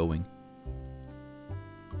where you're going.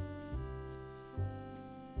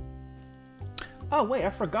 Oh wait, I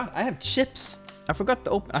forgot. I have chips. I forgot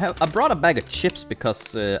to open. I brought a bag of chips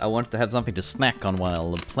because I wanted to have something to snack on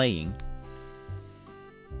while playing.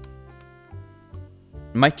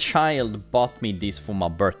 My child bought me these for my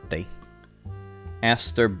birthday.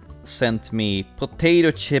 Aster sent me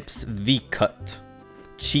potato chips V-cut,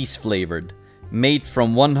 cheese flavored, made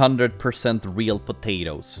from 100% real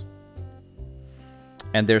potatoes.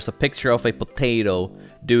 And there's a picture of a potato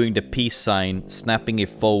doing the peace sign, snapping a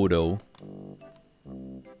photo.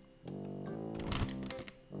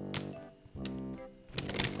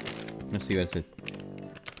 Let's see what it says.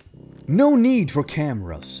 No need for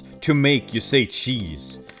cameras to make you say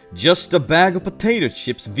cheese. Just a bag of potato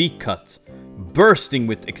chips V-cut, bursting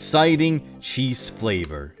with exciting cheese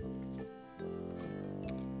flavor.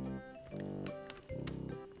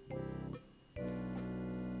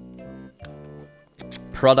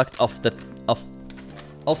 Product of the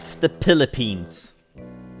Philippines.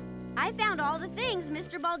 I found all the things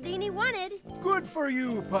Mr. Baldini wanted. Good for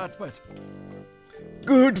you, Putt.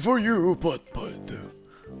 Good for you, Putt.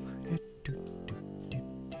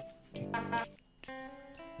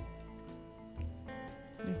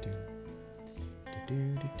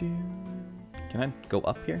 Can I go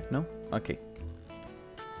up here? No? Okay.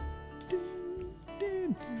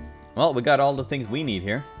 Well, we got all the things we need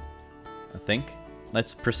here, I think.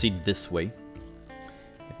 Let's proceed this way.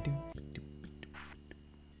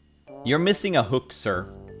 You're missing a hook, sir.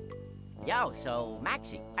 Yo, so,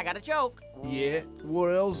 Maxie, I got a joke. Yeah,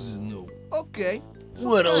 what else is new? Okay.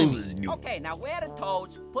 What else is new? Okay, now where do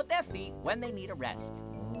toads put their feet when they need a rest?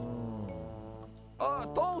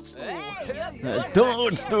 Toadstool. Hey, Hell you're yeah. good.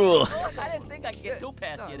 Toadstool. I didn't think I could get too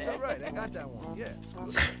past you That's there. all right. I got that one. Yeah.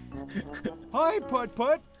 Hi,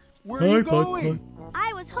 Putt. Where are you going?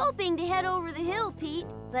 I was hoping to head over the hill, Pete,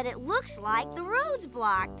 but it looks like the road's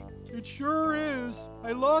blocked. It sure is.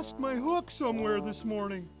 I lost my hook somewhere this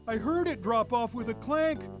morning. I heard it drop off with a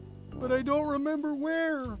clank, but I don't remember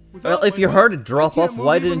where. Well, if you heard it drop off,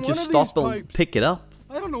 why didn't you stop and pick it up?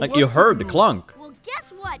 I don't know. Like you heard the clunk. Well,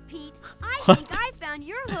 guess what, Pete? I think I found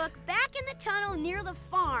your hook back in the tunnel near the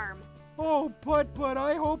farm. Oh, Putt,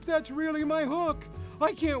 I hope that's really my hook.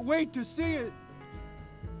 I can't wait to see it.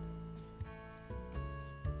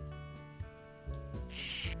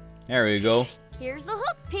 There you go. Here's the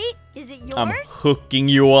hook, Pete. Is it yours? I'm hooking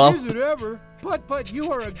you up. Is it ever? Putt,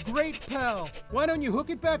 you are a great pal. Why don't you hook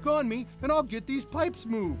it back on me, and I'll get these pipes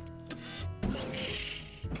moved.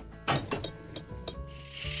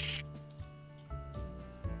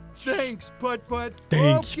 Thanks, Putt.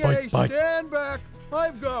 Thanks, okay, Putt. Stand back.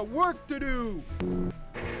 I've got work to do.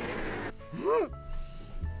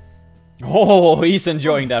 Oh, he's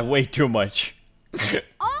enjoying that way too much.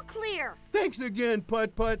 All clear. Thanks again,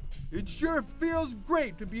 Putt. It sure feels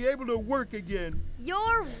great to be able to work again.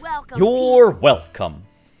 You're welcome. You're Pete. welcome.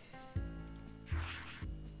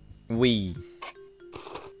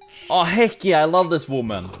 Oh, heck yeah, I love this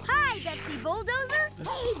woman. Hi, Betsy Bulldozer.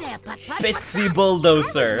 Hey there, Putt. Betsy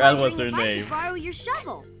Bulldozer, that was her If I name. could borrow your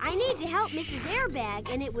shovel. I need to help Mrs.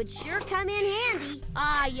 Airbag, and it would sure come in handy.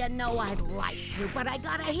 You know I'd like to, but I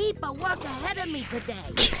got a heap of work ahead of me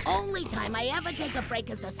today. Only time I ever take a break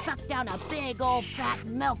is to suck down a big old fat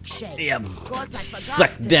milkshake. Yeah, Course I forgot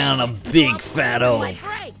suck today, down a so big I'll fat take old my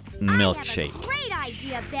break. milkshake. I have a great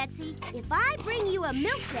idea, Betsy. If I bring you a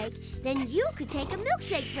milkshake, then you could take a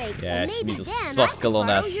milkshake break. Yeah, and she maybe needs to then I suckle could on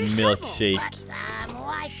that borrow your milkshake. But I'm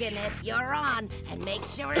liking it. You're on, and make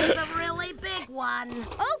sure it's a really big one.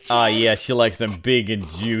 Okay. Ah, yeah, she likes them big and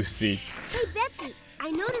juicy. Hey, Betsy,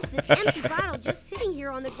 I noticed this empty bottle just sitting here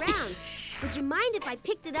on the ground. Would you mind if I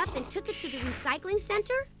picked it up and took it to the recycling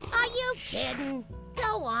center? Are you kidding?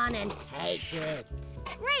 Go on and take it.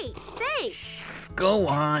 Great, thanks. Go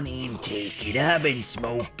on and take it. I've been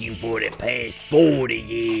smoking for the past 40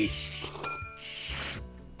 years.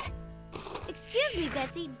 Excuse me,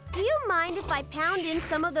 Betsy, do you mind if I pound in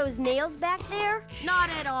some of those nails back there? Not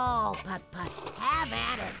at all, Putt. Have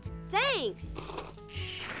at it. Thanks.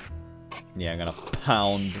 Yeah, I'm gonna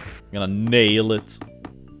pound. I'm gonna nail it.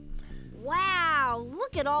 Wow,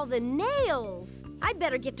 look at all the nails. I'd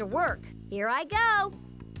better get to work. Here I go.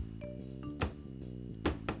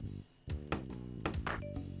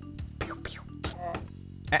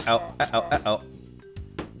 Uh-oh.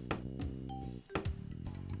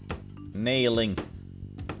 Nailing.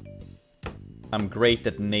 I'm great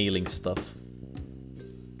at nailing stuff.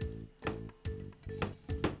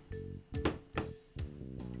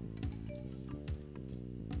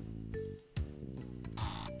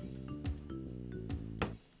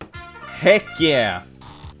 Heck yeah!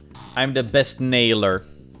 I'm the best nailer.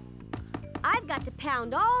 I've got to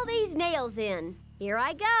pound all these nails in. Here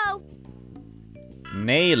I go.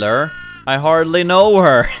 Nailer? I hardly know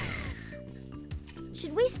her.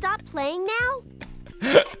 Should we stop playing now?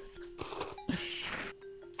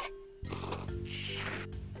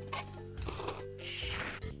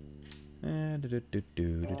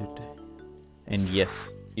 And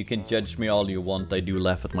yes, you can judge me all you want, I do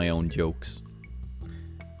laugh at my own jokes.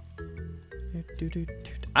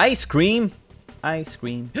 Ice cream! Ice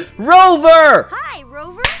cream. Rover! Hi,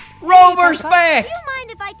 Rover. Rover's back! Do you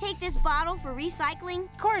mind if I take this bottle for recycling?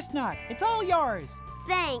 Of course not. It's all yours.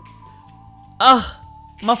 Thanks. Ah,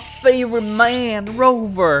 my favorite man,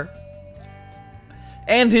 Rover.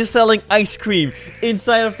 And he's selling ice cream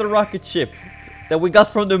inside of the rocket ship that we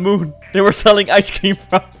got from the moon. They were selling ice cream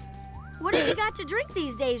from. What have you got to drink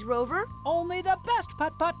these days, Rover? Only the best,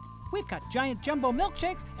 Putt. We've got giant jumbo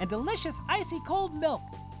milkshakes and delicious icy cold milk.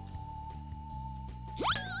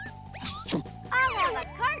 I'll have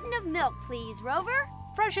a carton of milk, please, Rover.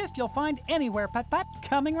 Freshest you'll find anywhere, Putt.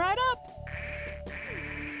 Coming right up.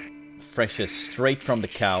 Freshest, straight from the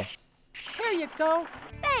cow. Here you go.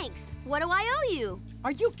 Thanks. What do I owe you?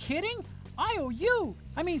 Are you kidding? I owe you.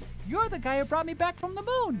 I mean, you're the guy who brought me back from the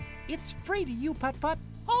moon. It's free to you, Putt.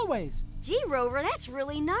 Always. Gee, Rover, that's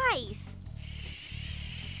really nice.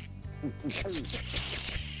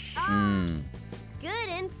 Good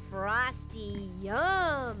and frosty.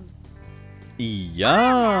 Yum.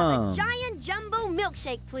 Yum. A giant jumbo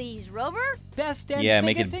milkshake, please, Rover. Best and yeah,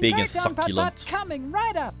 make biggest it big and in Crackdown, Putt, succulent. coming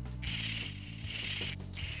right up.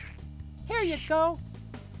 Here you go.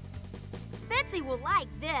 Betsy will like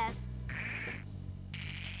this.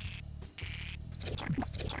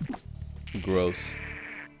 Gross.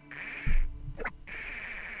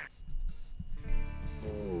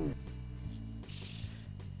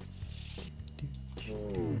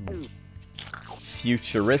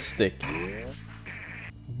 Futuristic.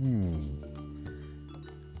 Ooh.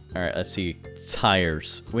 Alright, let's see.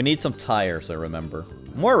 Tires. We need some tires, I remember.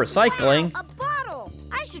 More recycling! Wow, a bottle!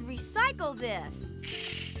 I should recycle this.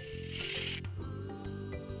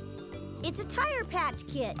 It's a tire patch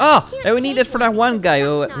kit. Oh! And we need it for that one guy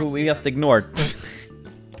who we just ignored.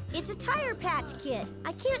 It's a tire patch kit.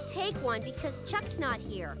 I can't take one because Chuck's not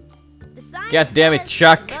here. The sign God damn it, says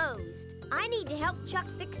Chuck! closed. I need to help Chuck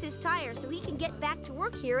fix his tires so he can get back to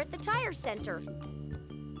work here at the tire center.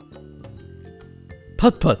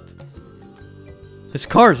 Putt. His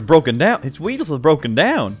car is broken down. His wheels are broken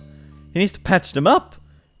down. He needs to patch them up.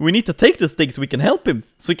 We need to take this thing so we can help him.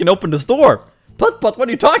 So he can open the store. Putt, what are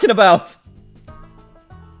you talking about?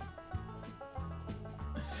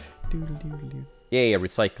 Yeah,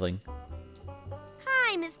 recycling.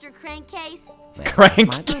 Hi, Mr. Crankcase.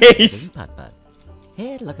 Crankcase. Putt.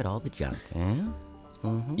 Here, look at all the junk, eh?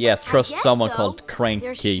 Yeah, trust someone so. called There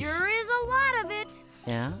Crankcase. sure is a lot of it.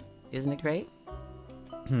 Yeah, isn't it great?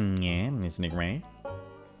 Yeah, isn't it great?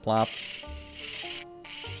 Plop.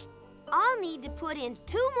 I'll need to put in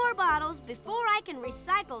 2 more bottles before I can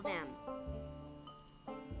recycle them.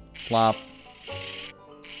 Plop.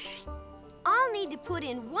 I'll need to put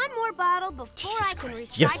in 1 more bottle before Jesus I can Christ.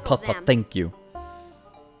 recycle Yes, Putt, them. thank you.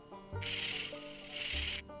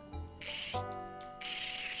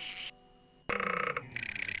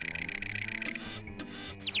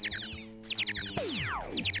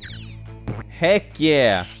 Heck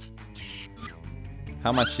yeah!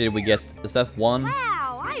 How much did we get? Is that 1?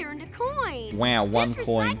 Wow, I earned a coin. Wow, 1 this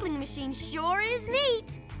coin. recycling machine sure is neat.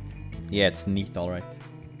 Yeah, it's neat, alright.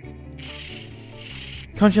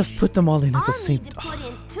 Can't just put them all in at the same I'll need to put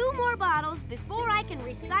in 2 more bottles before I can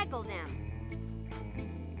recycle them.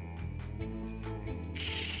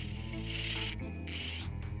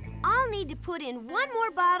 I'll need to put in 1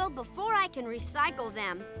 more bottle before I can recycle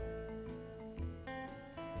them.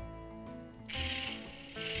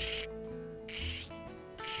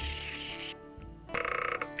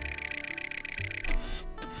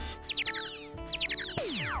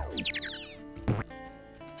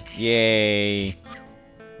 Yay!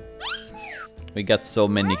 We got so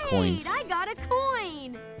many coins. I got a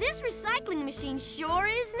coin! This recycling machine sure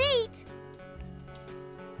is neat!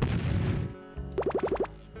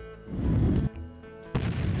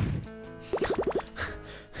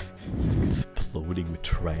 It's exploding with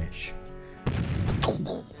trash.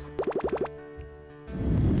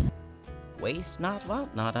 Waste not,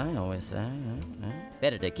 want not, I always say.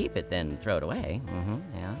 Better to keep it than throw it away.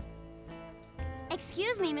 Yeah.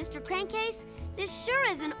 Excuse me, Mr. Crankcase. This sure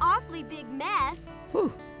is an awfully big mess.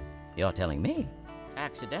 Whew. You're telling me.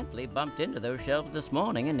 Accidentally bumped into those shelves this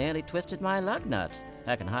morning and nearly twisted my lug nuts.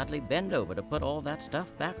 I can hardly bend over to put all that stuff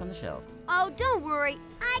back on the shelf. Oh, don't worry.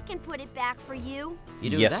 I can put it back for you. You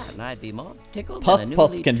do Yes. that and I'd be more tickled Putt than a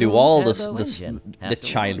Putt newly can do tuned all turbo this engine. the After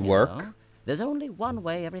child all, you work. know, there's only one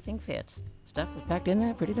way everything fits. Stuff is packed in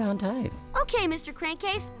there pretty darn tight. Okay, Mr.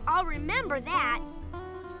 Crankcase. I'll remember that.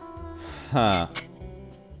 Huh.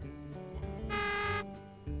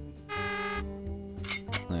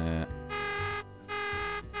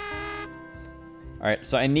 Alright,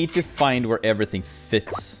 so I need to find where everything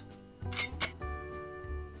fits.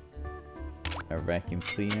 A vacuum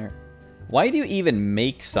cleaner. Why do you even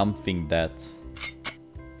make something that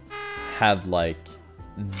have like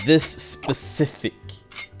this specific?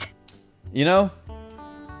 You know?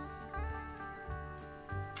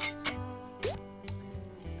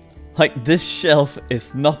 Like this shelf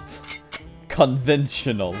is not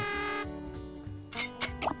conventional.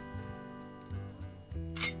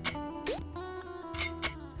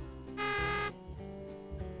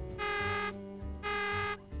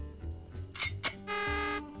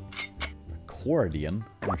 Accordion?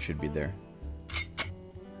 What should be there?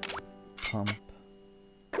 Pump.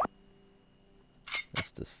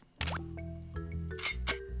 What's this?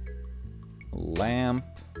 Lamp.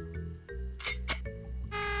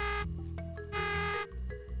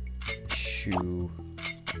 Shoe.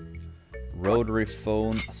 Rotary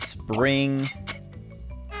phone. A spring.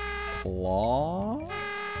 Claw.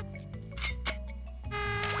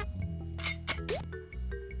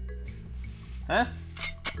 Huh?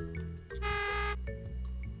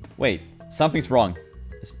 Wait, something's wrong.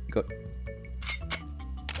 Go.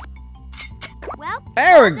 Well,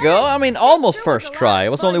 There we go. I mean, almost first try. It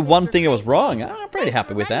was only one thing that was wrong. I'm pretty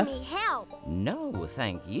happy with that. No,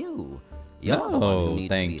 thank you. You're the one who No, needs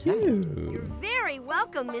thank to be you. Very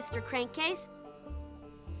welcome, Mr. Crankcase.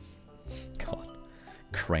 God,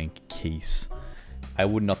 Crankcase. I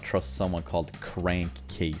would not trust someone called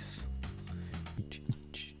Crankcase.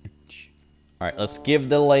 Alright, let's give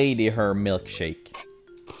the lady her milkshake.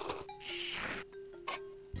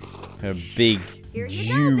 Her big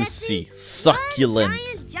Juicy, succulent. One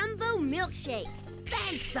giant jumbo milkshake.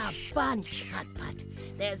 Thanks a bunch, Putt.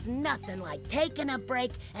 There's nothing like taking a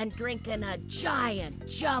break and drinking a giant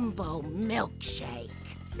jumbo milkshake.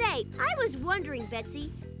 Say, I was wondering,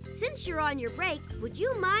 Betsy, since you're on your break, would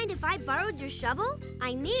you mind if I borrowed your shovel?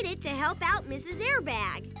 I need it to help out Mrs.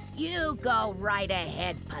 Airbag. You go right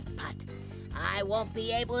ahead, Putt. I won't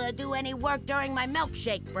be able to do any work during my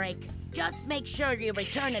milkshake break. Just make sure you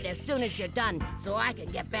return it as soon as you're done so I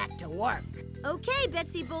can get back to work. Okay,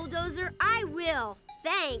 Betsy Bulldozer, I will.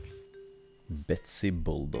 Thanks. Betsy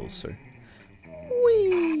Bulldozer.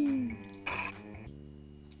 Whee!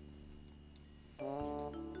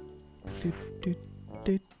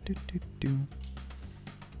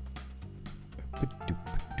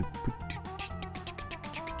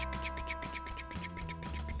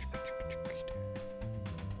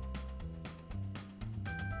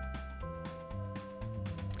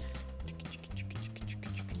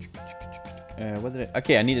 What did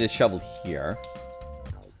okay, I needed a shovel here.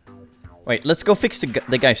 Wait, let's go fix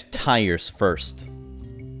the guy's tires first.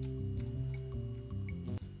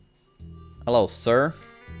 Hello, sir.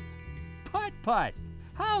 Putt,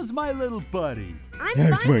 how's my little buddy? I'm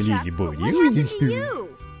fine, Chuck, but what happened to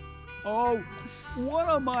you? Oh, one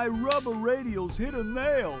of my rubber radials hit a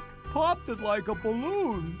nail. Popped it like a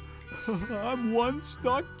balloon. I'm one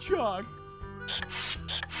stuck Chuck.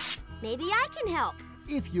 Maybe I can help.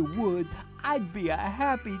 If you would, I'd be a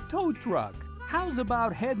happy tow truck. How's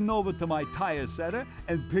about heading over to my tire center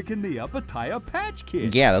and picking me up a tire patch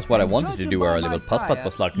kit? Yeah, that's what I wanted to do earlier, but Putt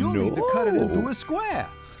was like, you'll no. need to cut it into a square.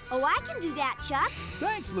 Oh, I can do that, Chuck.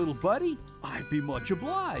 Thanks, little buddy. I'd be much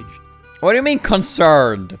obliged. What do you mean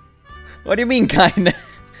concerned? What do you mean kinda?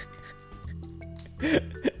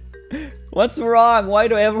 What's wrong? Why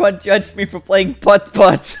do everyone judge me for playing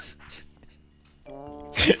putt?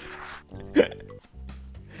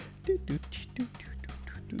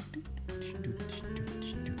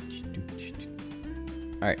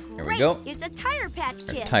 Alright, here we go. It's a tire patch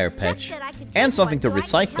kit. A tire patch. Chuck said I could And take something one to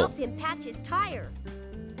so I could recycle. help him patch his tire.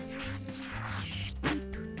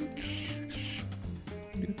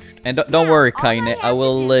 And don't worry, Kaine, I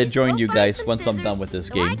will join you guys once I'm done with this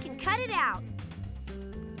so I game. can cut it out.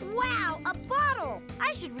 Wow, a bottle!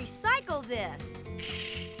 I should recycle this.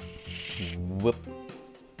 Whoop.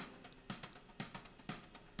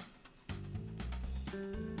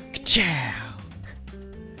 Ka-chow!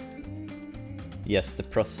 Yes,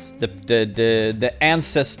 the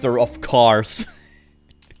ancestor of cars.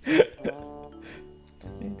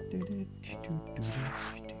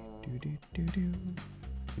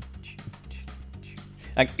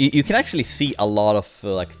 Like, you can actually see a lot of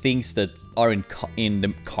like things that are in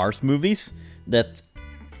the Cars movies that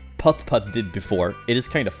Putt did before. It is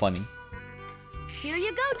kind of funny. Here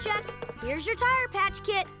you go, Chuck. Here's your tire patch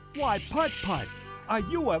kit. Why, Putt, are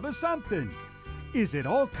you ever something? Is it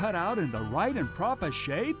all cut out in the right and proper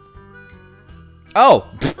shape? Oh!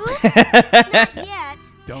 Not yet.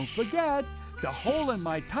 Don't forget, the hole in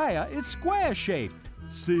my tire is square-shaped.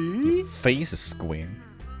 See? Face is square.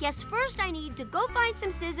 Guess first I need to go find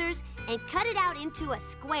some scissors and cut it out into a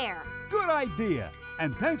square. Good idea.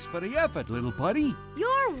 And thanks for the effort, little buddy.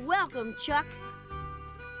 You're welcome, Chuck.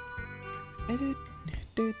 You're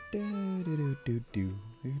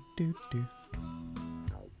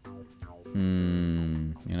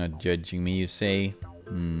not judging me, you say?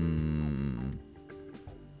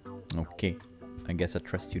 Okay, I guess I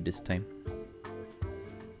trust you this time.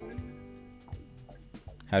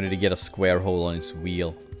 How did he get a square hole on his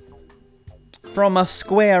wheel? From a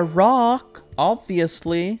square rock,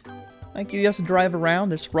 obviously. Like, you just drive around,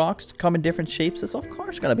 there's rocks come in different shapes. It's of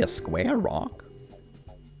course gonna be a square rock.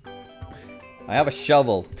 I have a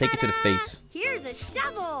shovel. Take it to the face. Here's a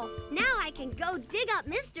shovel. Now I can go dig up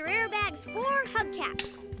Mr. Airbag's 4 hubcaps.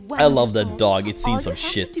 I love that dog. It's seen some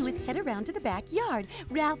shit. All you have to do is head around to the backyard.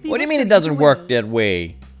 Ralphie What do you will mean show it doesn't the work way. that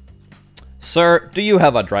way? Sir, do you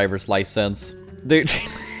have a driver's license? Do you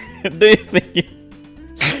think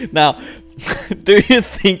now, do you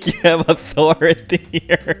think you have authority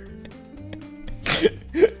here?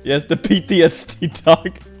 Yes, the PTSD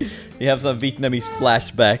dog. You have some Vietnamese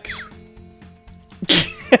flashbacks.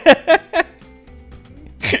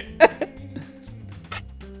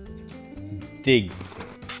 Dig.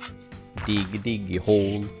 Dig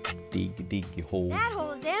hole. Dig hole. That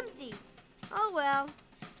hole's empty. Oh well.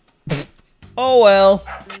 Oh well.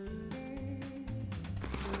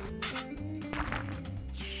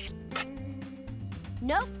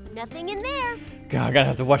 Nope, nothing in there. God, I'm gonna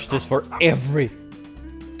have to watch this for every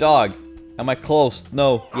dog. Am I close?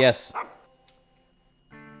 No. Yes.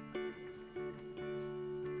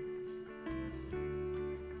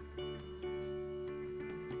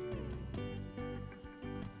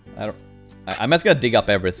 I'm just gonna dig up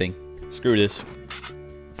everything. Screw this.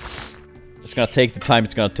 It's gonna take the time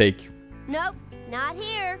it's gonna take. Nope, not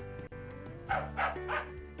here.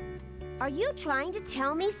 Are you trying to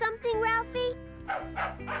tell me something, Ralphie?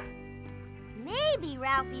 Maybe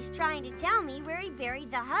Ralphie's trying to tell me where he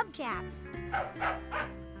buried the hubcaps.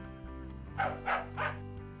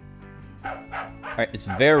 Alright, it's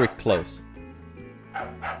very close.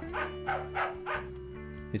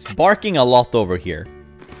 It's barking a lot over here.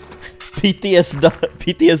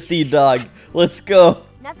 PTSD dog, let's go.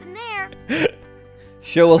 Nothing there.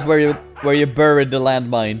 Show us where you buried the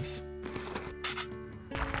landmines.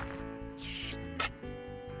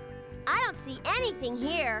 I don't see anything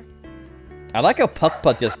here. I like how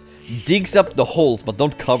Putt just digs up the holes but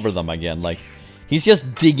don't cover them again. Like, he's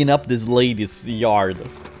just digging up this lady's yard.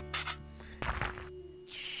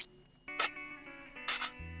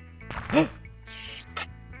 Wow,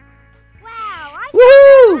 I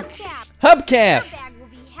Woohoo! found a hubcap. Hubcap! Your bag will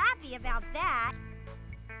be happy about that.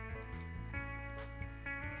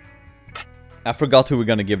 I forgot who we're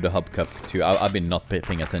gonna give the hubcap to. I've been not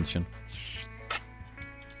paying attention.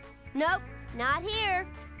 Nope, not here.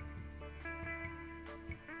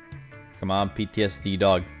 Come on, PTSD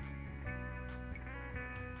dog.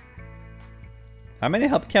 How many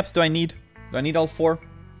hubcaps do I need? Do I need all 4?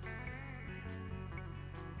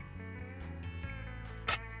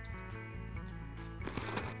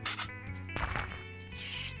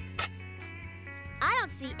 I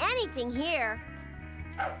don't see anything here.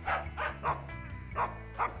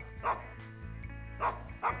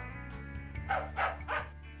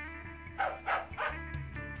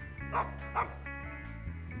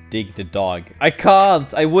 Dig the dog. I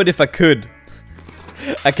can't! I would if I could.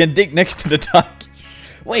 I can dig next to the dog.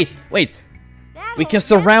 Wait. We can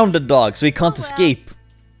surround the dog so he can't escape.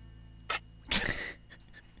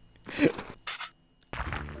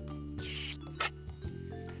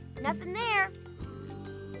 Nothing there.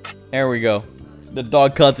 There we go. The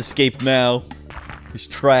dog can't escape now. He's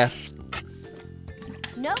trapped.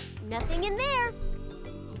 Nope, nothing in there.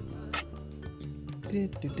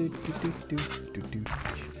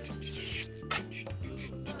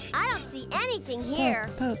 I don't see anything here.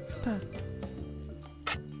 Putt.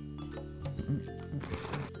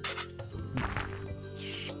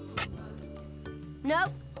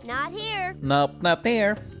 Nope, not here. Nope, not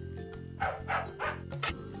there.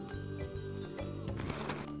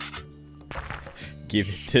 Give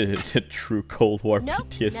it to the true Cold War Nope,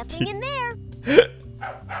 PTSD. nothing in there.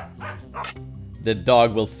 The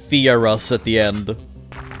dog will fear us at the end.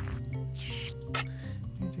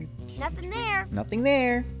 Nothing there. Nothing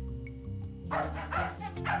there.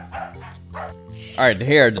 Alright,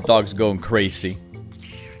 here the dog's going crazy.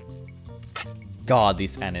 God,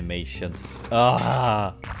 these animations.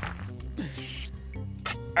 Ah.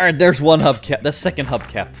 Alright, there's one hubcap. The second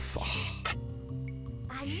hubcap.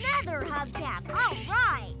 Another hubcap. All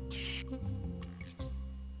right.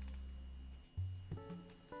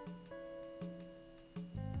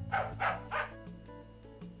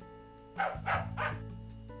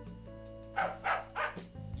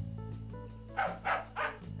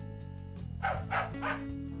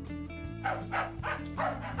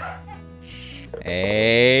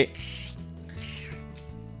 Hey.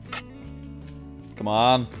 Come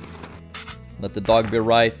on. Let the dog be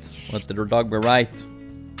right. Let the dog be right.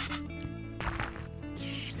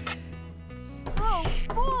 Oh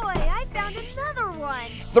boy, I found another one.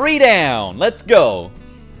 3 down. Let's go.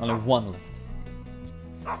 Only 1 left.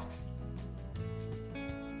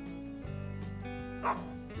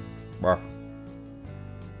 Bark.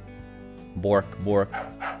 Bork, bork.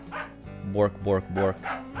 Bork, bork, bork.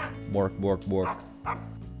 Bork, bork, bork.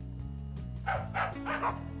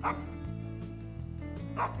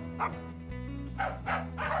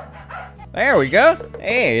 There we go.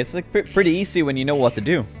 Hey, it's like pretty easy when you know what to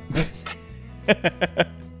do.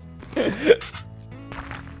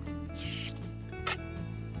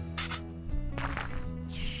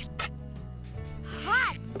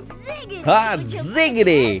 Hot ziggity. Hot Would you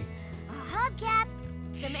ziggity. A hubcap,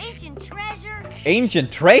 some ancient treasure,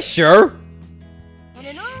 Ancient treasure? and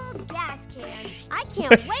an old gas can. I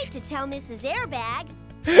can't wait to tell Mrs. Airbag.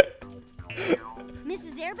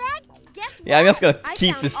 Mrs. Airbag, guess what? Yeah, I'm just gonna I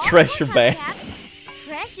keep found this all treasure the bag. hubcaps,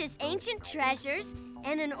 precious ancient treasures,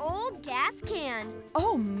 and an old gas can.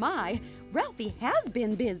 Oh my, Ralphie has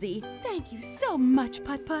been busy. Thank you so much,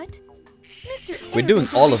 Putt Putt. Mr. We're doing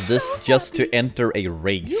Airbag all is of this so just to happy. enter a You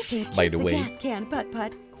race, can by keep the way. gas can, Putt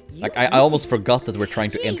Putt. You Like, can I almost keep- forgot that we're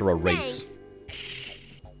trying to enter a race.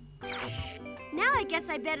 Now I guess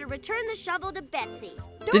I better return the shovel to Betsy.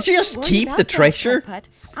 Did you just keep the treasure? Putt.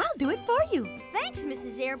 I'll do it for you. Thanks,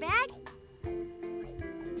 Mrs. Airbag.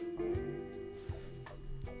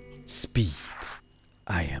 Speed.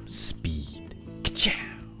 I am speed. Ka-chow.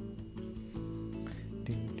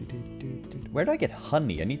 Where do I get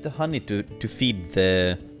honey? I need the honey to feed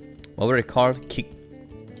the... What were they called?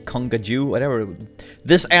 Kongaju? Whatever.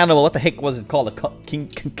 This animal, what the heck was it called?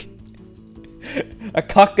 A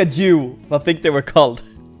cockajou, I think they were called.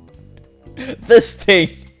 This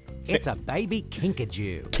thing. It's a baby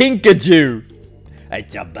kinkajou. Kinkajou.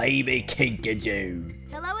 It's a baby kinkajou.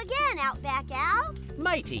 Hello again, Outback Al.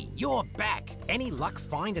 Matey, you're back. Any luck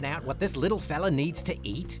finding out what this little fella needs to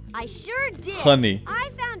eat? I sure did. Honey. I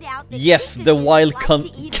found out that yes, the wild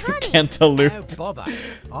cantaloupe. Oh, bother.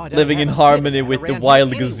 I don't Living in have a harmony kid with the around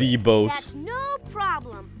wild here anyway. gazebos. That's no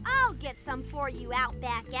problem. I'll get some for you,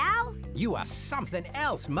 Outback Al. You are something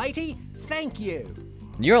else, matey. Thank you.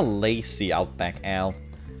 You're lazy, Outback Al.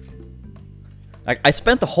 Like, I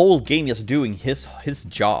spent the whole game just doing his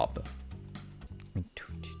job.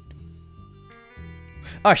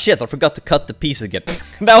 Oh shit, I forgot to cut the piece again.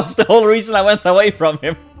 That was the whole reason I went away from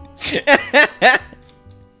him.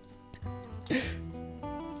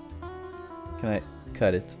 Can I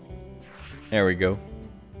cut it? There we go.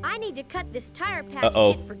 I need to cut this tire patch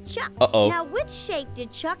kit for Chuck. Now, which shape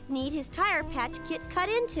did Chuck need his tire patch kit cut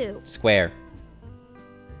into? Square.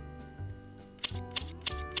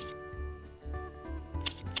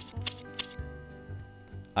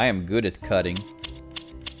 I am good at cutting.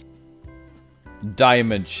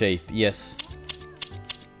 Diamond shape, yes.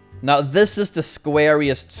 Now this is the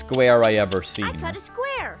squariest square I ever seen. I cut a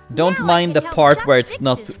square. Don't now mind the part Chuck where it's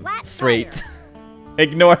not straight. tire.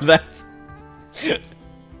 Ignore that.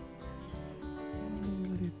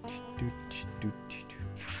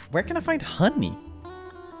 Where can I find honey?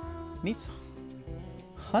 Needs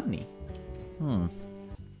honey.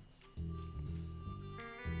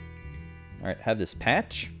 Alright, have this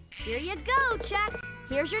patch. Here you go, Chuck.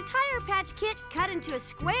 Here's your tire patch kit cut into a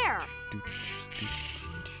square.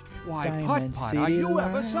 Why, Diamond Putt, City are you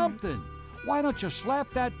ever Line. something? Why don't you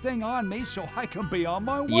slap that thing on me so I can be on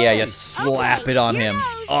my way? Yeah, you slap it on him.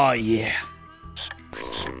 Oh, yeah.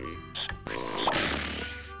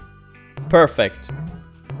 Perfect.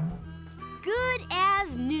 Good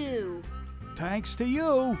as new. Thanks to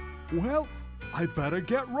you. Well, I better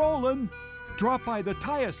get rolling. Drop by the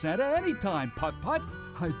tire center anytime, Putt Putt.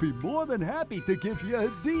 I'd be more than happy to give you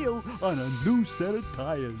a deal on a new set of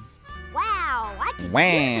tires. Wow, I can use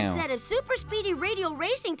Wow. a set of super speedy radial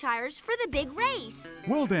racing tires for the big race.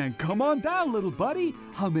 Well then, come on down, little buddy.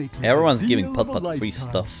 I'll make you Everyone's a giving deal Putt of a Putt free lifetime.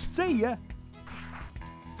 stuff. See ya.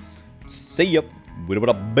 See ya. What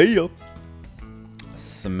up, be up.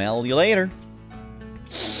 Smell you later.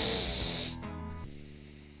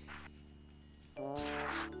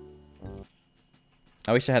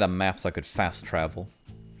 I wish I had a map so I could fast travel.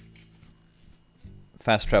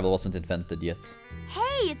 Fast travel wasn't invented yet.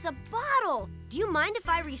 Hey, it's a bottle. Do you mind if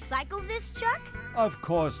I recycle this, Chuck? Of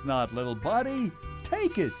course not, little buddy.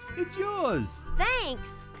 Take it. It's yours. Thanks.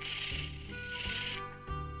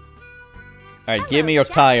 Alright, give me your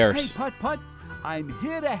tires. Hey, Putt Putt. I'm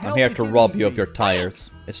here to help. I'm here if to you rob need you of me. your tires.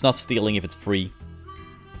 It's not stealing if it's free.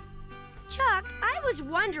 Chuck, I was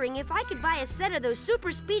wondering if I could buy a set of those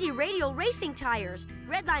super speedy radial racing tires.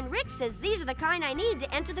 Redline Rick says these are the kind I need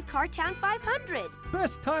to enter the Cartown 500.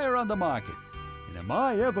 Best tire on the market. And am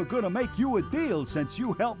I ever gonna make you a deal since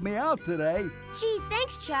you helped me out today? Gee,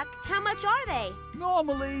 thanks, Chuck. How much are they?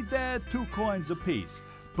 Normally, they're 2 coins apiece.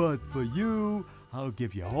 But for you, I'll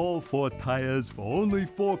give you all 4 tires for only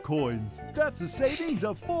 4 coins. That's a savings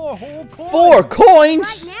of 4 whole coins. 4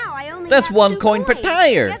 coins? Right now, I only That's have 1 2 coin per coins.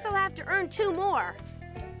 tire. Guess I'll have to earn 2 more.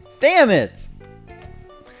 Damn it!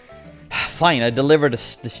 Fine, I delivered the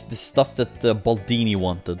stuff that Baldini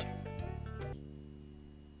wanted.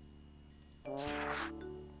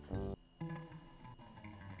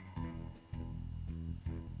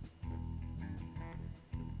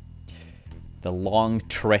 The long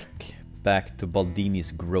trek back to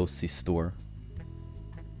Baldini's grocery store.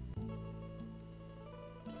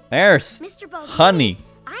 There's Mr. Baldini, honey.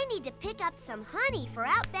 I need to pick up some honey for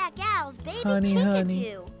Outback Al's baby Honey,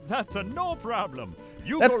 Kinkajou. That's a no problem.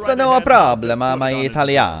 You go That's right no ahead, problem, I'll my put it on his-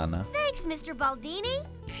 Italiana. Thanks, Mr. Baldini.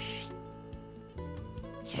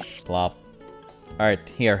 Plop. Alright,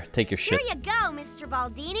 here, take your Here shit. you go, Mr.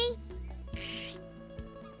 Baldini.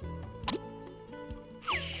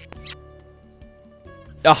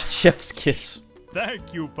 Ah, chef's kiss.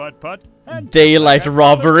 Thank you, Putt Putt. And Daylight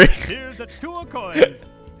robbery. Here's the 2 coins.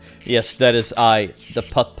 Yes, that is I, the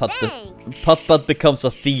Putt Putt. Thanks. Putt Putt becomes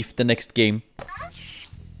a thief the next game.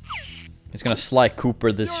 He's gonna Sly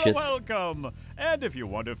Cooper this You're shit. welcome. And if you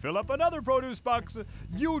want to fill up another produce box,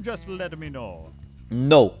 you just let me know.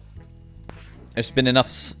 No. There's been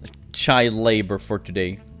enough child labor for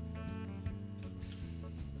today.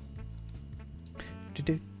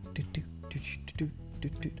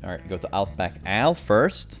 Alright, go to Outback Al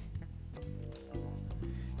first.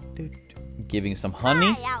 Giving some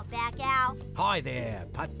honey. Hi, Outback Al. Hi there,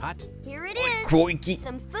 Putt Putt. Here it is. Crikey.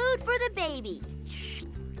 Some food for the baby.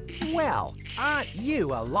 Well, aren't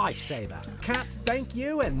you a lifesaver? Can't thank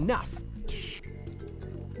you enough.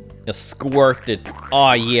 Just squirted.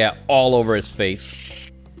 Oh yeah, all over his face.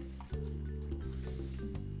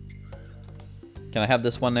 Can I have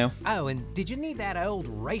this one now? Oh, and did you need that old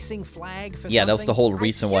racing flag for Yeah, something? that was the whole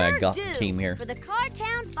reason why I Sure do. came here. For the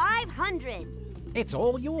Cartown 500. It's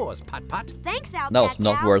all yours, Putt Putt. Thanks, Outback That was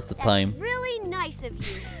not Al. worth the That's time. really nice of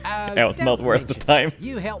you. That was Don't not worth the mention it. time.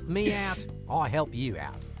 You help me out, I help you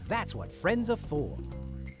out. That's what friends are for.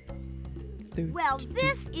 Well,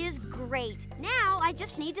 this is great. Now I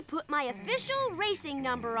just need to put my official racing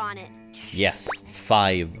number on it. Yes,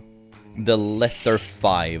 5. The letter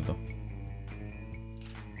 5.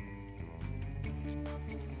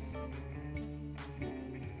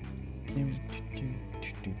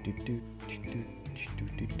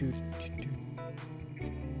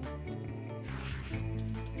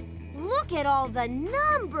 Look at all the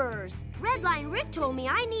numbers. Redline Rick told me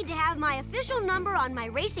I need to have my official number on my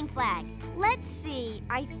racing flag. Let's see.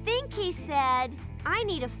 I think he said I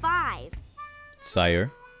need a 5.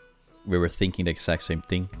 Sire, we were thinking the exact same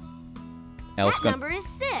thing. That number is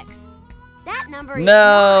 6. That number is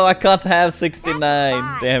No, 9. I can't have 69. That's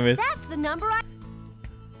 5. Damn it. That's the number I...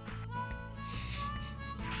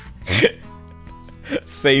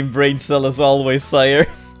 Same brain cell as always, sire.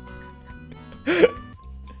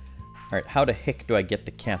 Alright, how the heck do I get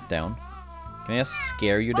the cat down? Can I just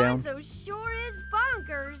scare you down? Those sure is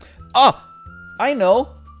bonkers. Oh! I know!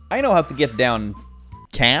 I know how to get down,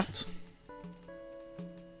 cat.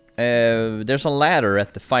 There's a ladder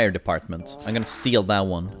at the fire department. I'm gonna steal that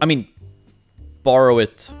one. I mean, borrow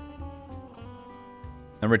it.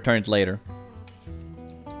 And return it later.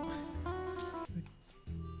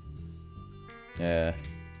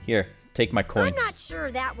 Here, take my coins. I'm not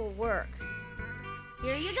sure that will work.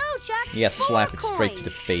 Here you go, Chuck. Yes, More slap it coins. straight to the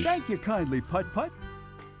face. Thank you kindly, Putt Putt.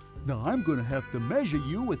 Now I'm gonna have to measure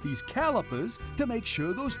you with these calipers to make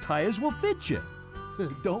sure those tires will fit you.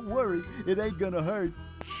 Don't worry, it ain't gonna hurt.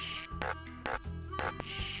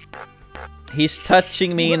 He's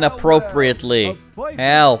touching me inappropriately. Well,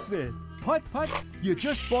 Help. fit. Putt Putt, you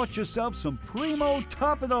just bought yourself some primo,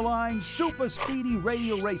 top-of-the-line, super speedy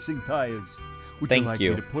radial racing tires. Would Thank you like you.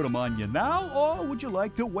 me to put them on you now, or would you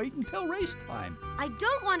like to wait until race time? I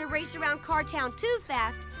don't want to race around Cartown too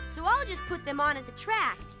fast, so I'll just put them on at the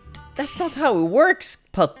track. That's not how it works,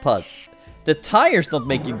 Putt Putt. The tires don't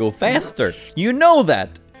make you go faster. You know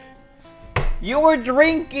that. You were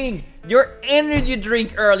drinking your energy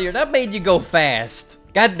drink earlier. That made you go fast.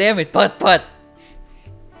 God damn it, Putt Putt.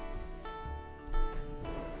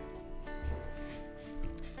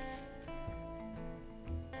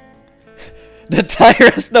 The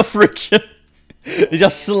tire has no friction. It's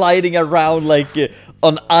just sliding around like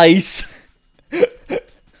on ice.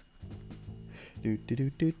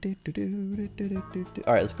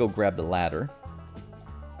 Alright, let's go grab the ladder.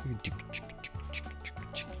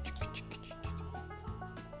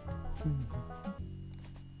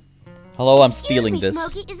 Hello, I'm stealing Excuse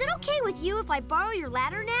this. me, Smokey, is it okay with you if I borrow your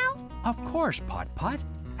ladder now? Of course, Putt Putt.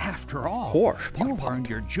 After all, Of course, you earned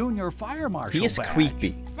your junior fire marshal He is badge.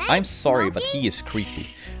 creepy. Thanks, I'm sorry, but Smokey. he is creepy.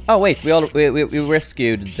 Oh wait, we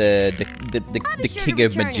rescued the Be sure to return it.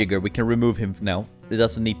 thingamajigger. We can remove him now. It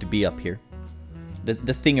doesn't need to be up here. The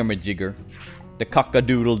thingamajigger, the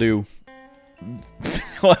cockadoodle-doo.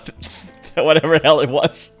 What? Whatever the hell it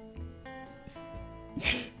was.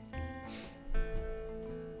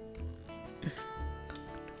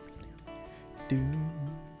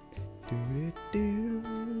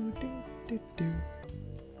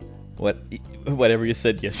 Whatever you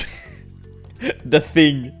said, yes. The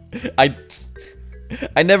thing.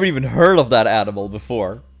 I never even heard of that animal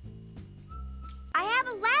before. I have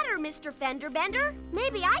a ladder, Mr. Fender Bender.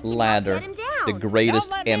 Maybe I can Ladder, help get him down. the greatest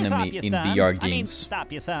Don't let me enemy stop you, in son. VR I mean, games.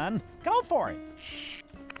 stop you, son. Go for it.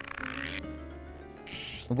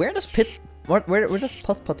 Where does where does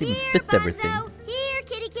Putt Putt even Here, fit Bonzo. everything? Here,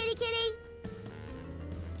 kitty, kitty, kitty.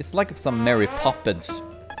 It's like some Mary Poppins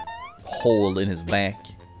hole in his back.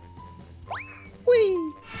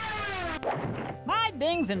 Whee! My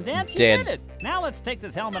dings and dents, you Dead. did it. Now let's take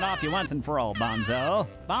this helmet off you once and for all, Bonzo.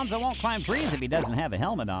 Bonzo won't climb trees if he doesn't have a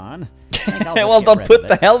helmet on. Well, don't put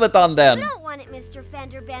the helmet on You then. don't want it, Mr.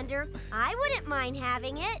 Fender Bender. I wouldn't mind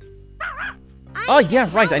having it. Oh yeah,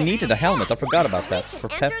 right. I needed a helmet. I forgot about that. For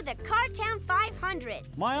Pep. Enter the Cartown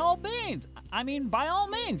 500. By all means. I mean, by all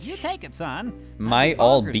means, you take it, son. My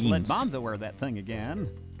all Bonkers to let beans. Bonzo wear that thing again.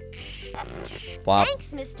 Plop. Thanks,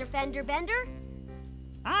 Mr. Fender Bender.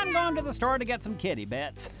 I'm going to the store to get some kitty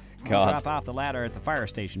bits. I'll God. drop off the ladder at the fire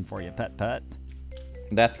station for you, Putt.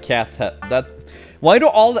 That cat that. Why do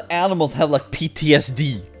all the animals have like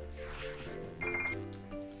PTSD?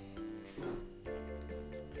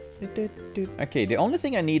 Okay, the only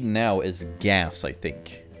thing I need now is gas, I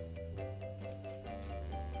think.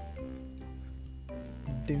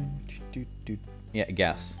 Yeah,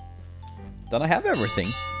 gas. Then I have everything.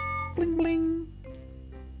 Bling bling.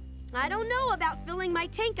 I don't know about filling my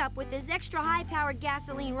tank up with this extra high-powered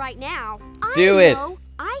gasoline right now. Do it.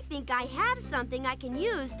 I think I have something I can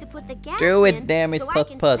use to put the gas Do it, in damn it, so I Putt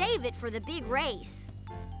can Putt. save it for the big race.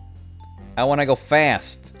 I want to go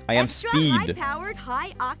fast. I am Extra speed. high-powered,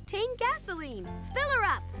 high-octane gasoline. Fill her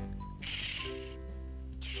up.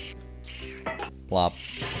 Plop.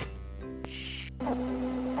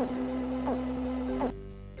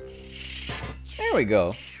 There we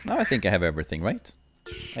go. Now I think I have everything, right?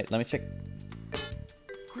 Wait, let me check.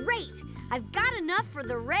 Great. I've got enough for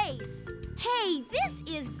the race. Hey, this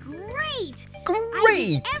is great. I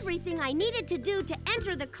did everything I needed to do to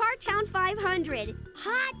enter the Cartown 500.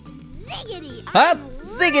 Hot ziggity. Hot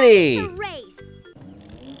ziggity. The race.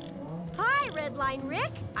 Hi, Redline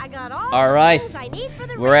Rick. I got all All the right. things I need for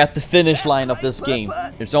the We're race. at the finish line of this game.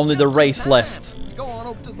 There's only the race left.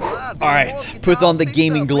 Alright, put on the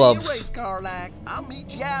gaming gloves. I'll meet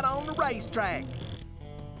you out on the racetrack.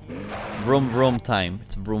 Vroom vroom time.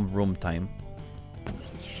 It's vroom vroom time.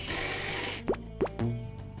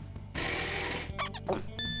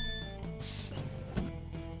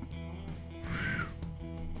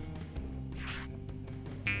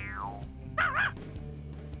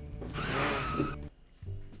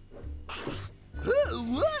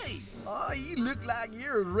 Hey! Oh, you look like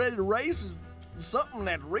you're as ready to race as something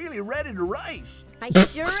that's really ready to race. I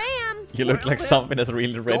sure am. You look like something that's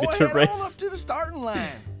really ready Go to ahead race. on up to the starting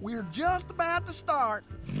line. We're just about to start.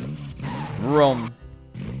 Vroom.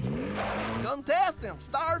 Contestant,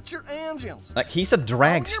 start your engines. Like, he's a On your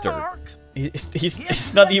dragster. marks.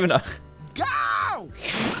 He's not even a... Go!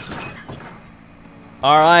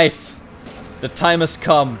 Alright. The time has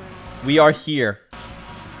come. We are here.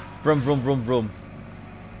 Vroom, vroom, vroom, vroom.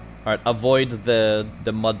 Alright, avoid the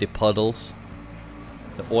muddy puddles.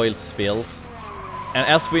 The oil spills. And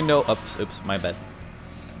as we know... Oops, my bad.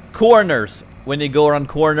 Corners. When you go around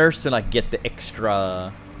corners to like get the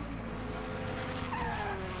extra...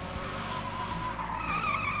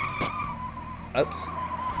 Oops.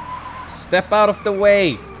 Step out of the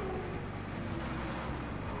way.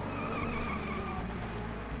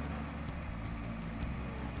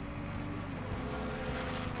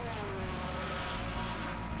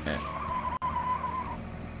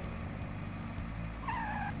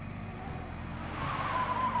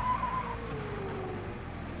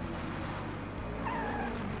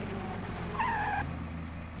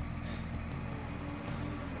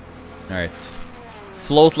 Alright.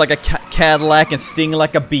 Float like a Cadillac and sting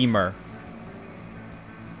like a Beamer.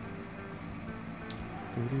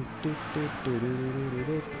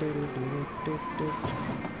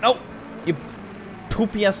 No! You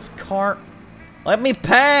poopy ass car. Let me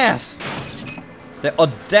pass! The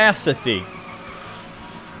audacity.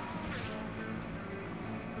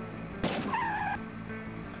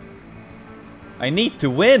 I need to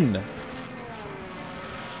win.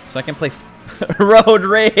 So I can play Road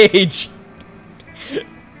Rage.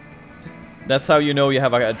 That's how you know you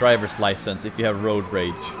have a driver's license, if you have Road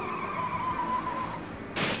Rage.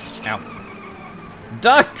 Ow.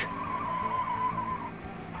 Duck!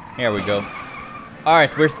 Here we go.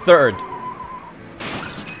 Alright, we're third.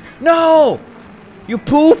 No! You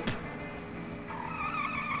poop!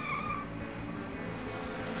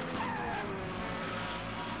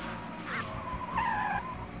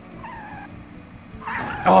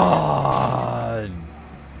 Oh,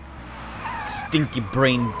 stinky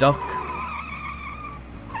brain duck.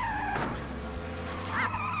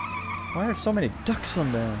 Why are so many ducks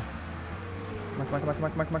on there?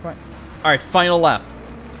 Come on. Alright, final lap.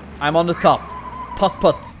 I'm on the top. Putt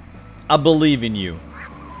Putt, I believe in you.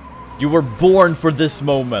 You were born for this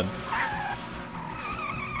moment.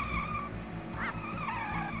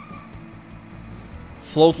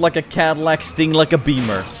 Float like a Cadillac, sting like a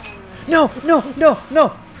Beamer. No!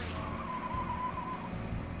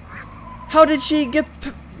 How did she get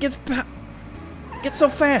so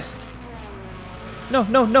fast? No,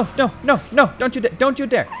 no, no, no, no, no! Don't you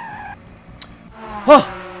dare! Oh,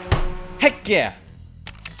 heck yeah!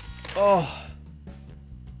 Oh.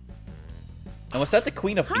 And was that the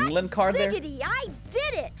Queen of England card there? I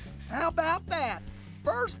did it! How about that?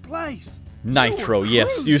 First place. Nitro,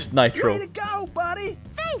 yes, use Nitro. Way to go, buddy.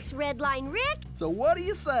 Thanks, Redline Rick. So what do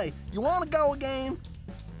you say? You want to go again?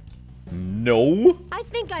 No. I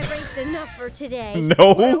think I raced enough for today.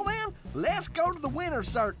 No. Well then, let's go to the winner's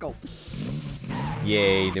circle.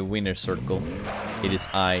 Yay, the winner's circle. It is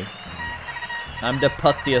I. I'm the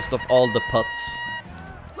puttiest of all the putts.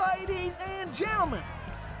 Ladies and gentlemen,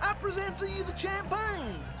 I present to you the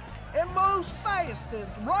champagne and most fastest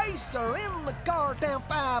racer in the Cartown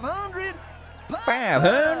 500.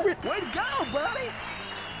 500? Way to go, buddy!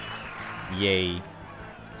 Yay.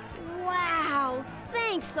 Wow,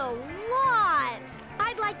 thanks a lot.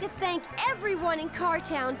 I'd like to thank everyone in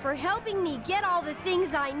Cartown for helping me get all the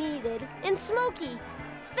things I needed. And Smokey,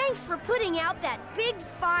 thanks for putting out that big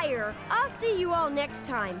fire. I'll see you all next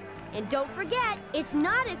time. And don't forget, it's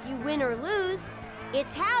not if you win or lose,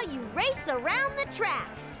 it's how you race around the track.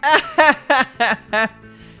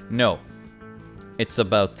 No. It's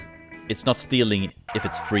not stealing if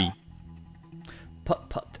it's free.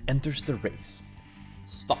 Putt enters the race.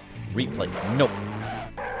 Stop. Replay. No.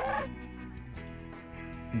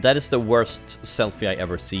 That is the worst selfie I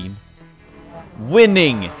ever seen.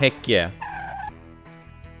 Winning! Heck yeah.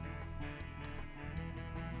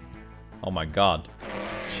 Oh my god.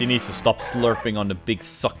 She needs to stop slurping on the big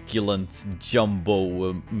succulent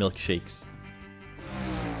jumbo milkshakes.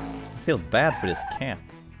 I feel bad for this cat.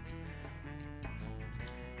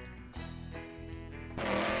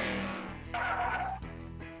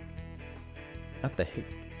 What the heck?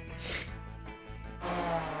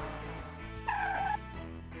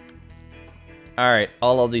 Alright,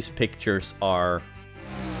 all of these pictures are...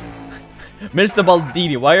 Mr.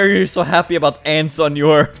 Baldini, why are you so happy about ants on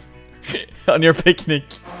your... on your picnic?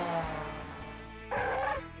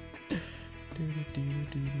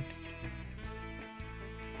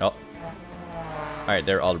 Oh. Alright,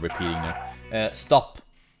 they're all repeating now. Stop.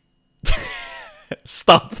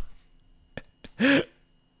 Stop.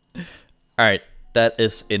 Alright, that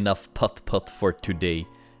is enough putt for today.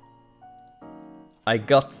 I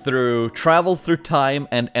got through Travel Through Time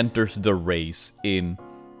and Enters the Race in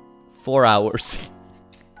 4 hours.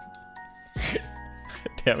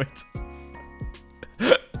 Damn it.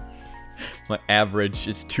 My average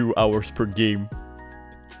is 2 hours per game.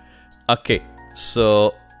 Okay,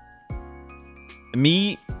 so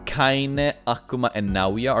me, Kaine, Akuma, and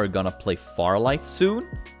Naoya are gonna play Farlight soon.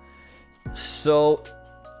 So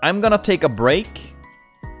I'm gonna take a break,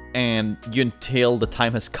 and until the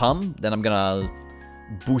time has come, then I'm gonna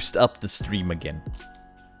boost up the stream again.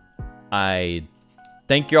 I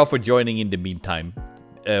thank you all for joining in the meantime.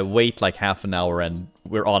 Wait like half an hour and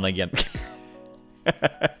we're on again.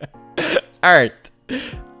 Alright.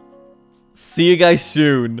 See you guys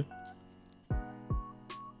soon.